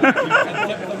 You can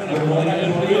dip them in a pot of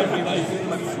iron brew every night.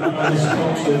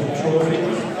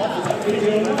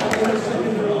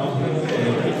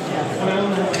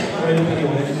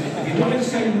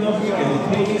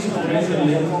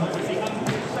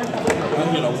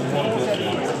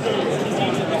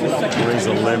 Raise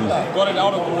a limb. Got it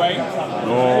out of the way.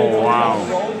 Oh, wow.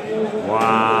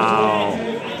 Wow.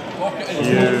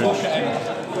 Huge.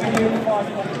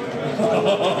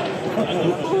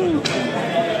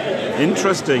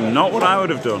 Interesting. Not what I would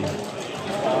have done.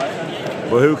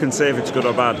 But who can say if it's good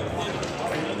or bad?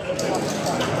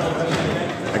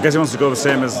 I guess he wants to go the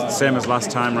same as last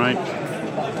time, right?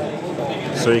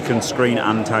 So he can screen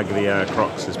and tag the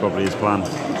Crocs is probably his plan.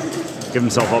 Give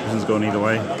himself options going either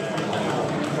way.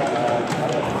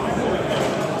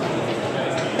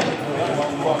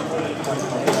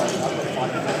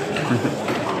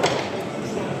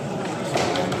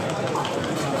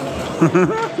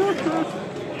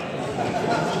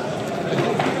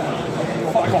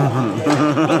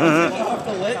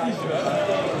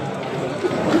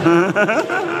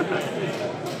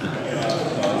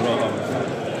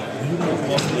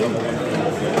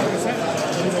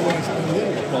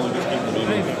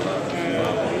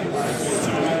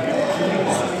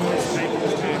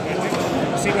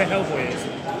 See where Hellboy is?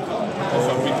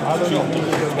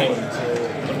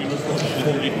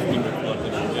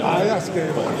 That's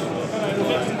good.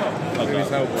 Who's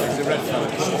Hellboy? He's a red fella.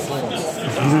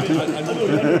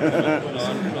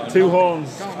 2 horns.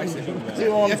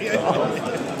 2 horns.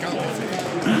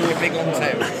 You're big on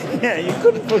tail. Yeah, you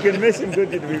couldn't fucking miss him,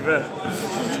 could you, to be fair?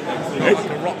 Like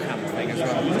a rock hand thing as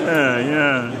well.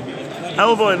 Yeah.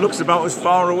 Hellboy looks about as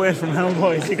far away from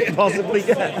Hellboy as he could possibly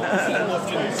get.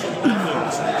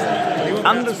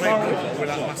 And as far away.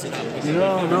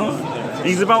 No.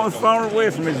 He's about as far away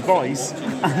from his voice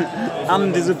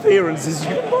and his appearance as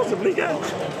you could possibly get. Not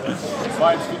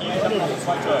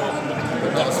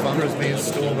as far as me and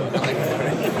Storm.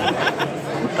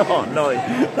 Oh no,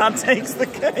 that takes the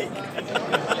cake.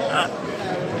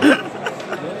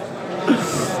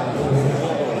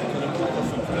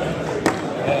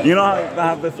 You know how they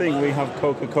have the thing, we have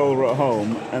Coca-Cola at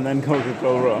home and then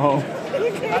Coca-Cola at home.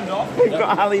 We've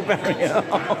got Halle Berry at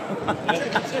home.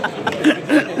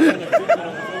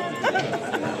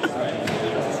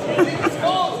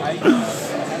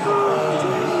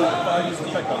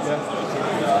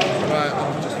 Right,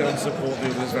 I'm just going to support the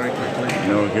others very quickly.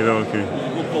 Okay, okay.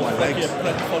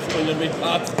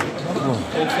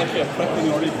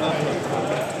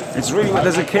 It's really,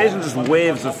 there's occasionally just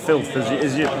waves of filth.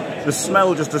 The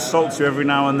smell just assaults you every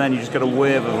now and then. You just get a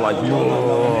wave of like,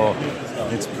 whoa.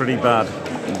 It's pretty bad.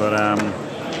 But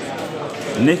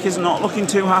Nick is not looking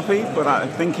too happy, but I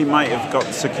think he might have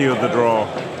secured the draw.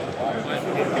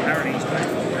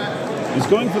 He's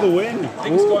going for the win.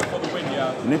 Nick's going for the win,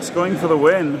 yeah. Nick's going for the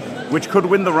win, which could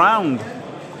win the round.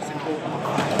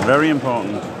 Very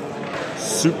important.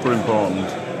 Super important.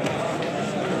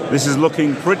 This is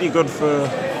looking pretty good for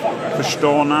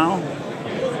Storr now.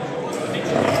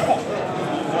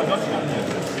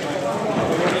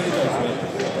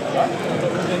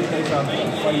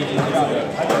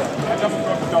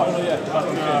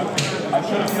 I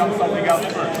should have done something else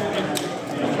first.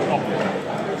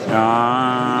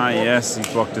 Ah, yes, he's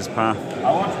blocked his path.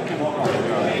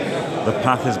 The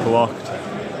path is blocked.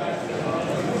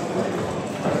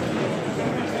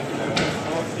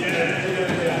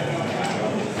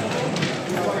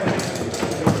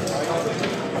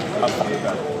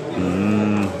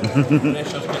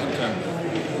 Pressure's getting to him.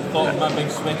 Thought of my big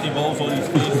sweaty balls on his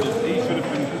faces. He should have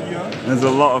been here. There's a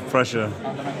lot of pressure.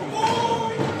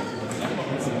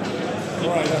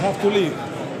 Alright, I have to leave.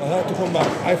 I have to come back.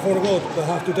 I forgot I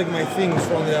have to take my things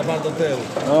from the apart hotel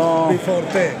before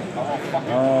 10.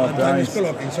 And time is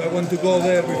clocking, so I want to go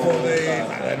there before they...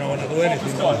 I don't want to do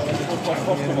anything.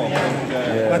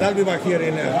 But I'll be back here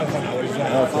in half an hour. So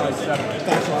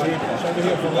I'll be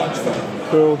here for lunchtime.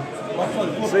 Cool.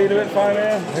 See you in a bit, fine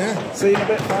here. Yeah? See you in a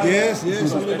bit, fine. Yes,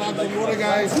 I'll be back. Don't worry,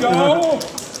 guys. Go!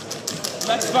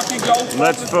 Let's fucking go.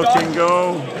 Let's fucking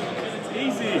go.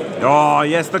 Easy. Oh,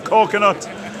 yes, the coconut.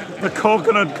 The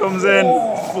coconut comes in.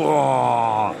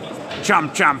 Oh.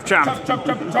 Champ, champ, champ. Chop, chop,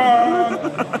 chop, chop.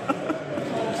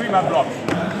 3-man block.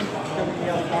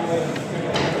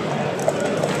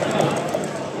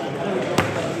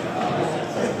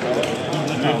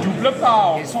 Double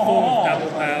pow. It's full double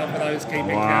power for those keeping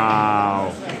count.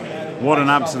 Wow. What an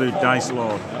absolute dice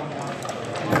lord.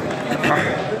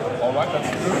 Alright, that's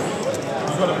true.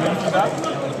 You got a win for that?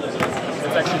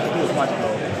 It's actually true, it's much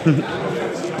low.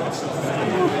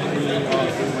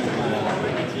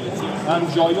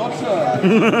 Enjoy your turn.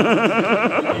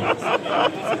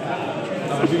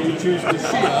 Do you choose to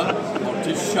shear or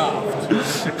to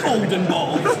shaft? Golden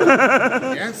balls.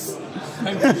 Yes?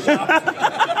 Time to shaft.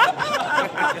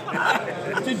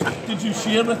 Did you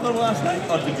shear with her last night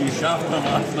or did you shaft her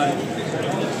last night?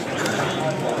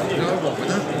 No, what with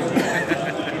her?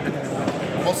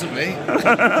 Possibly.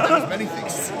 There's many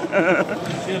things.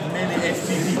 Shared many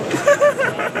STDs.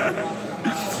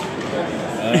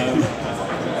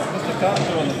 Mr.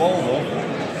 Carter on the ball though.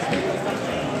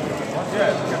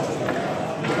 Yeah.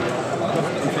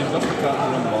 Mr. Carter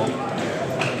on the ball.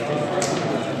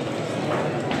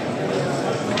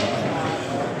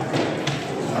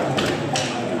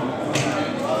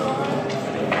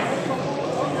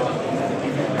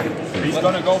 He's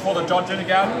gonna go for the dodging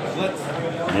again.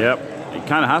 Yep, he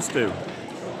kind of has to.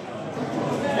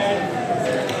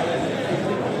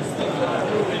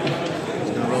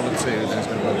 He's going to roll a 2, then he's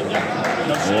going to roll a 1.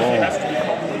 He has to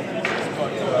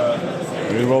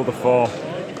be We rolled a 4.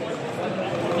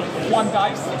 one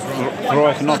dice. Throw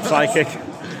off, not psychic.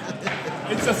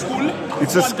 It's a school.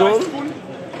 It's a school?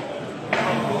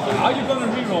 Are you gonna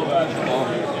reroll that?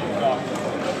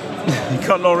 He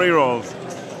got no rerolls.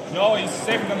 No, he's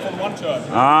saving them for one turn.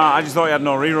 Ah, I just thought he had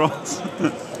no rerolls.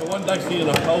 The one dice here in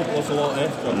a pulp was a lot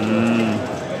extra.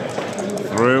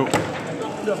 Through.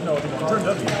 He doesn't know. Turn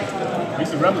doesn't he?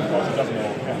 He's a rebel because he doesn't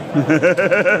know.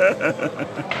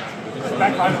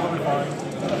 Back line will be fine.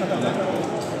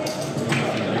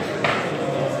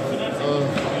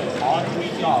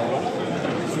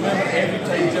 Remember, every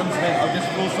time Jim's hit, I'll just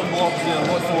throw some mobs there.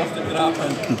 What's the worst that could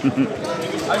happen?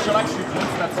 I should actually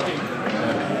blitz that skate.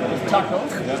 Tackle.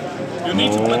 You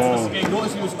need to blitz the skate.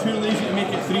 Notice he was too lazy to make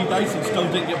it 3 dice and still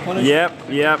didn't get punished. Yep,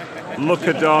 yep. Look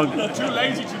a dog. You're too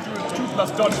lazy to do a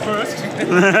 2+ dodge first.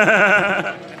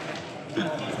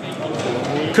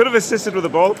 Could have assisted with a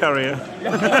ball carrier.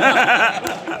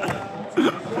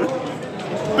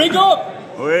 Big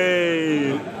up!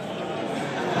 Way.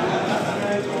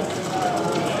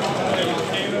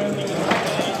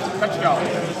 go.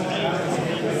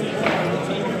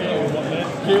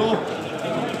 Kill.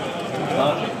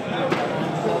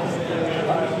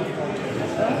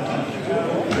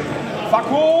 Fuck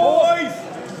boys!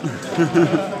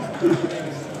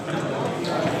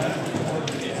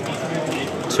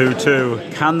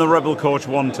 2-2. Can the Rebel coach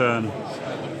one turn?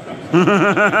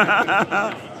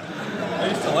 I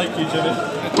used to like you,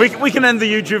 Jimmy. We can end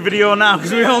the YouTube video now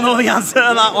because we all know the answer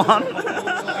to that one.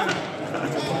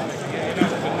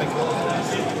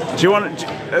 Do you want,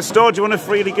 Storr, do you want to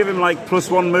freely give him like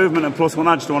 +1 movement and +1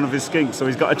 edge to one of his skinks so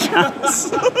he's got a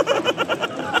chance?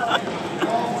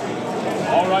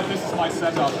 Alright, this is my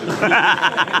setup.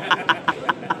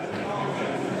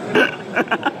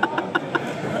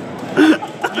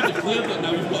 You declared it,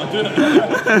 now you've got to do it.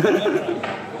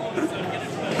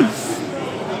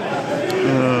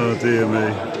 Oh dear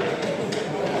me.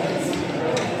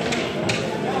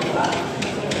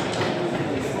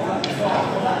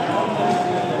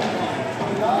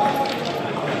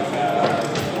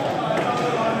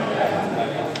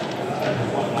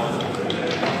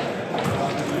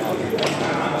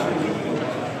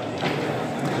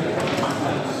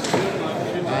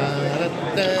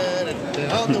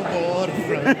 On the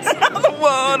waterfront. On the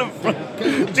waterfront.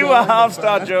 Do a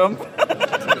half-star jump. What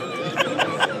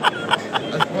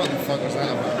the fuck was that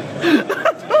about?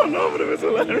 I don't know, but it was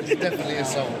hilarious. It's definitely a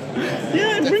song.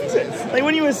 Yeah, it brings it. Like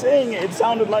when you were saying it, it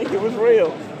sounded like it was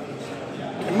real.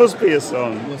 It must be a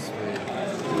song. Must be.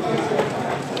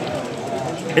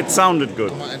 It sounded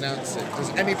good. I might announce it. Does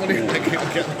anybody reckon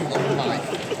it'll get them on mic?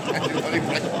 Anybody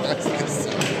recognise this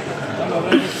song?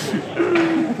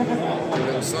 The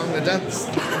little song, the dance.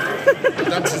 The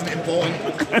dance isn't important.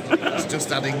 It's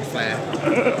just adding flair.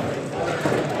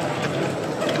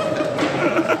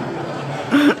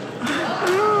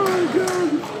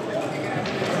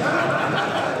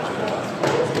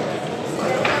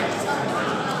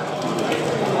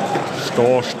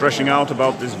 Storr stressing out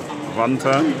about this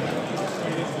Vanta.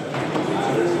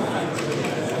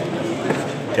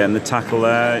 Getting the tackle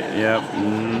there, yep.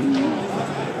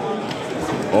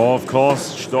 Oh, of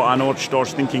course, I know what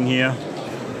Storr's thinking here.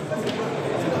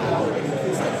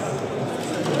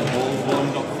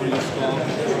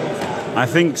 I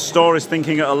think Storr is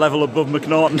thinking at a level above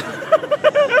McNaughton.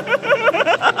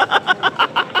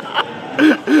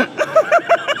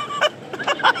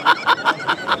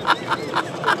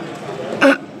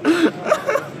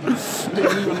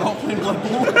 We're not playing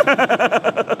bloodbowl.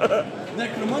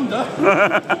 Necromunda.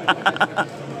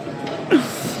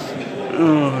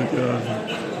 Oh my god.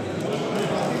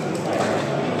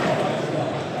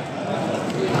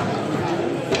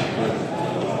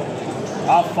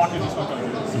 Ah, fuck it, it's not going to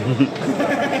do this.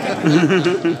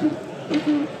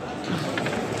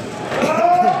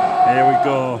 Here we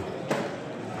go.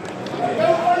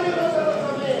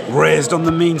 Raised on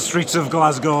the mean streets of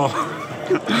Glasgow.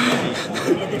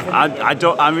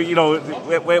 I mean, you know,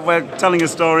 we're telling a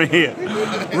story here.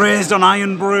 Raised on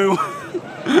iron brew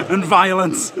and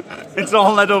violence. It's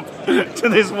all led up to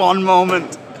this one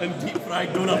moment. And deep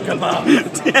fried donut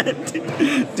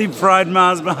kebabs. Deep fried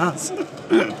Mars bars,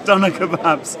 doner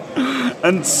kebabs,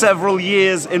 and several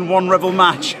years in one Rebel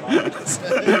match.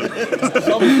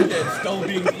 Some shit still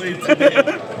being played today.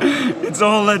 It's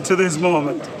all led to this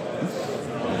moment.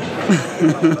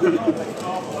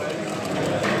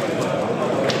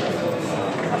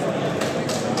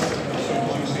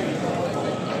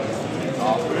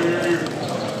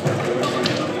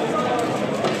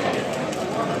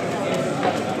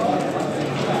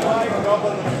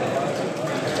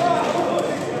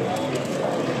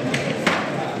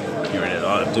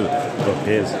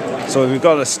 So we've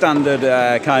got a standard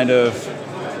kind of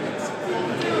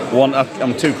one.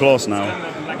 I'm too close now.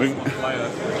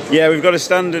 We've got a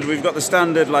standard. We've got the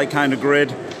standard like kind of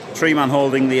grid. Tree man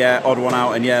holding the odd one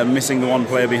out, and missing the one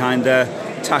player behind there.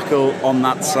 Tackle on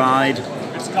that side.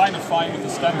 It's kind of fine with the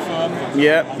stem firm.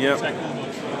 Yeah.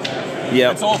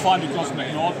 It's all fine because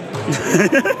McNaughton.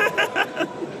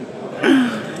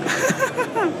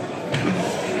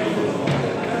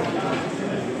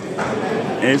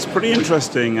 It's pretty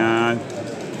interesting. I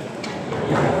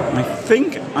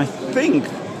think.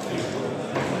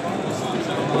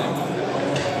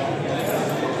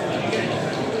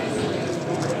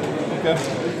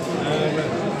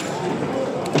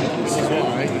 This is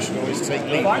why you should always take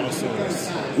Leaponosaurus.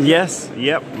 Yes.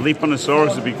 Yep.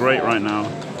 Leaponosaurus would be great right now.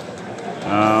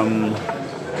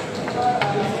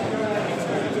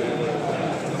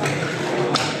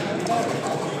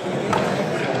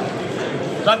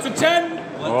 That's a 10!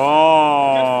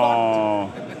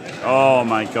 Oh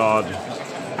my god.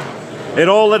 It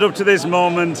all led up to this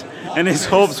moment, and his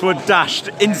hopes were dashed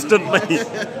instantly.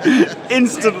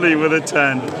 Instantly with a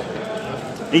 10.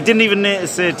 He didn't even need to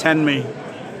say 10 me.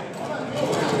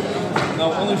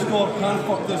 Now, only Storr can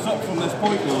fuck this up from this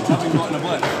point, though, having gotten a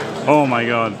blitz. Oh my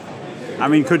god. I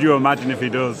mean, could you imagine if he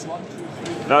does?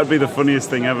 That would be the funniest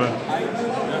thing ever.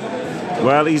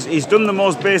 Well, he's done the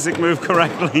most basic move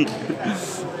correctly.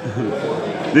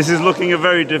 This is looking a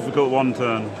very difficult one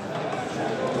turn.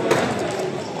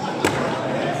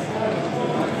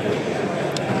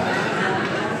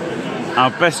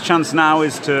 Our best chance now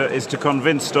is to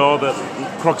convince Storr that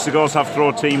Croxagos have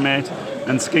throw teammate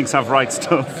and Skinks have right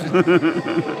stuff.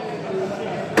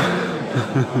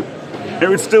 It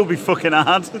would still be fucking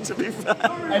hard, to be fair.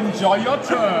 Enjoy your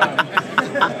turn.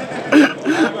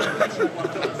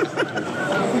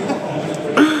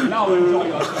 Now enjoy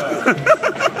your turn.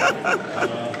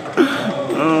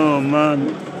 Oh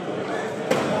man.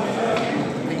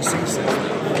 PC system.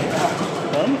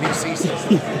 PC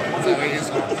system. That's how he is.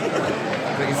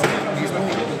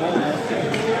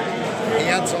 He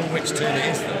adds on which turn it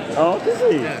is though. Oh, does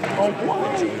he? Yeah. Oh,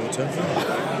 wow. Your turn.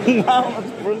 Wow,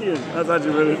 that's brilliant. That's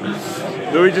actually brilliant.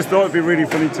 Though we just thought it'd be really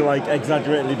funny to like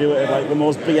exaggeratedly do it at like the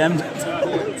most BM.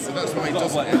 So that's why he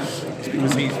does it. It's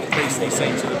because he's basically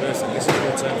saying to the person, this is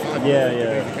your turn 5. Yeah.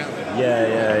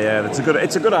 It's a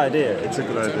good idea. It's a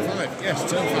good idea. Turn 5, yes,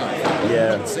 turn 5.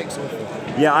 Yeah. Not 6 or 4.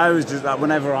 Yeah, I was just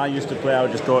whenever I used to play, I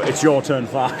would just go, it's your turn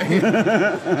 5.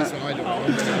 That's what I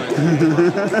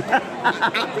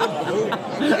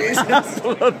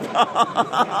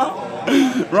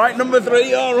do. Right, number 3,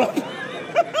 you're up.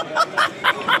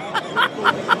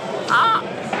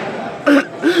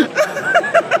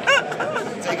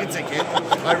 Take a ticket.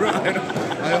 I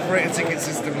operate a ticket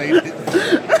system, lady.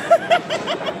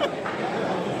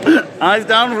 Eyes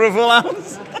down for a full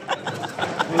house.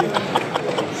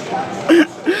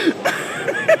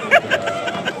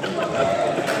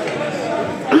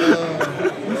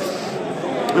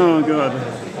 Oh god.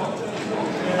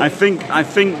 I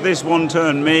think this one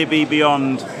turn may be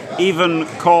beyond even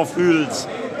Corful's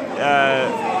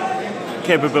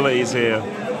capabilities here.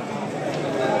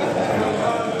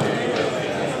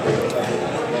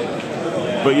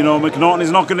 But you know, McNaughton is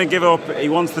not going to give up. He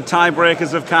wants the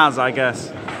tiebreakers of Kaz, I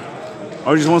guess.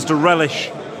 Or he just wants to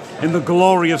relish in the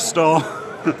glory of Storr. I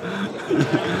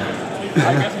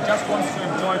guess he just wants to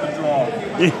enjoy the draw.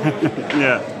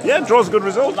 Yeah, draw's a good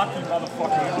result. Lucky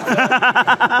motherfucker.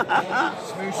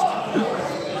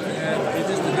 He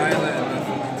just annihilated the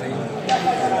fucking team.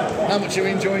 How much are you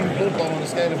enjoying bloodbowl on a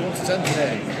scale of 1 to 10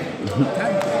 today? 10.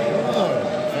 Oh,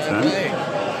 fair play.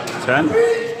 10.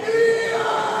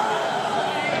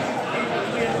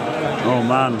 Oh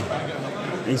man,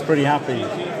 he's pretty happy. I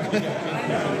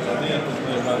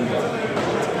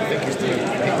think he's doing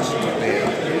pitch.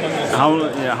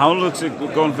 How looks it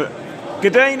going for?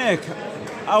 Good day, Nick.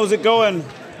 How's it going?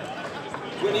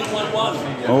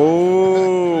 21-1.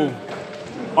 Oh,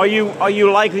 are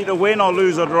you likely to win or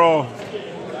lose or draw?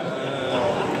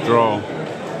 Draw.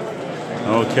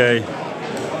 Okay.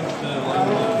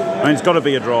 I mean, it's got to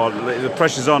be a draw. The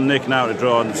pressure's on Nick now to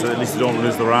draw, so at least you don't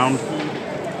lose the round.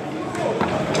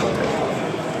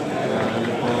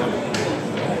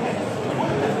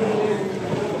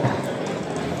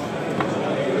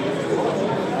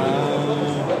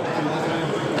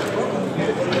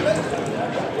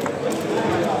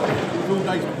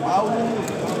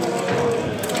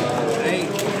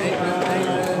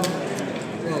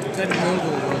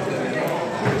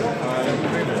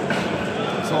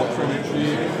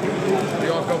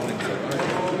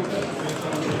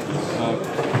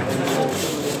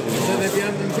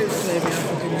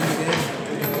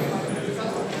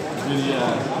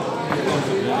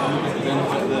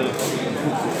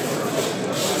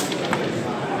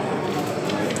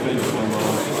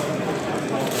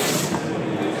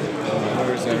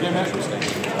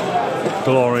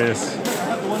 Glorious.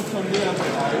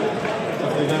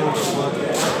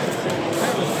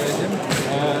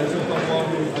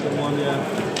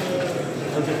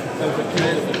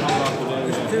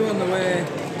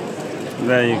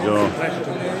 There you go.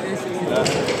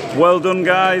 Well done,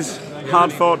 guys.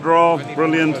 Hard fought draw.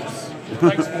 Brilliant.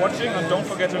 Thanks for watching, and don't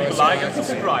forget to leave a like and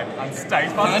subscribe. And stay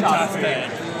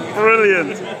fantastic.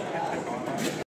 Brilliant.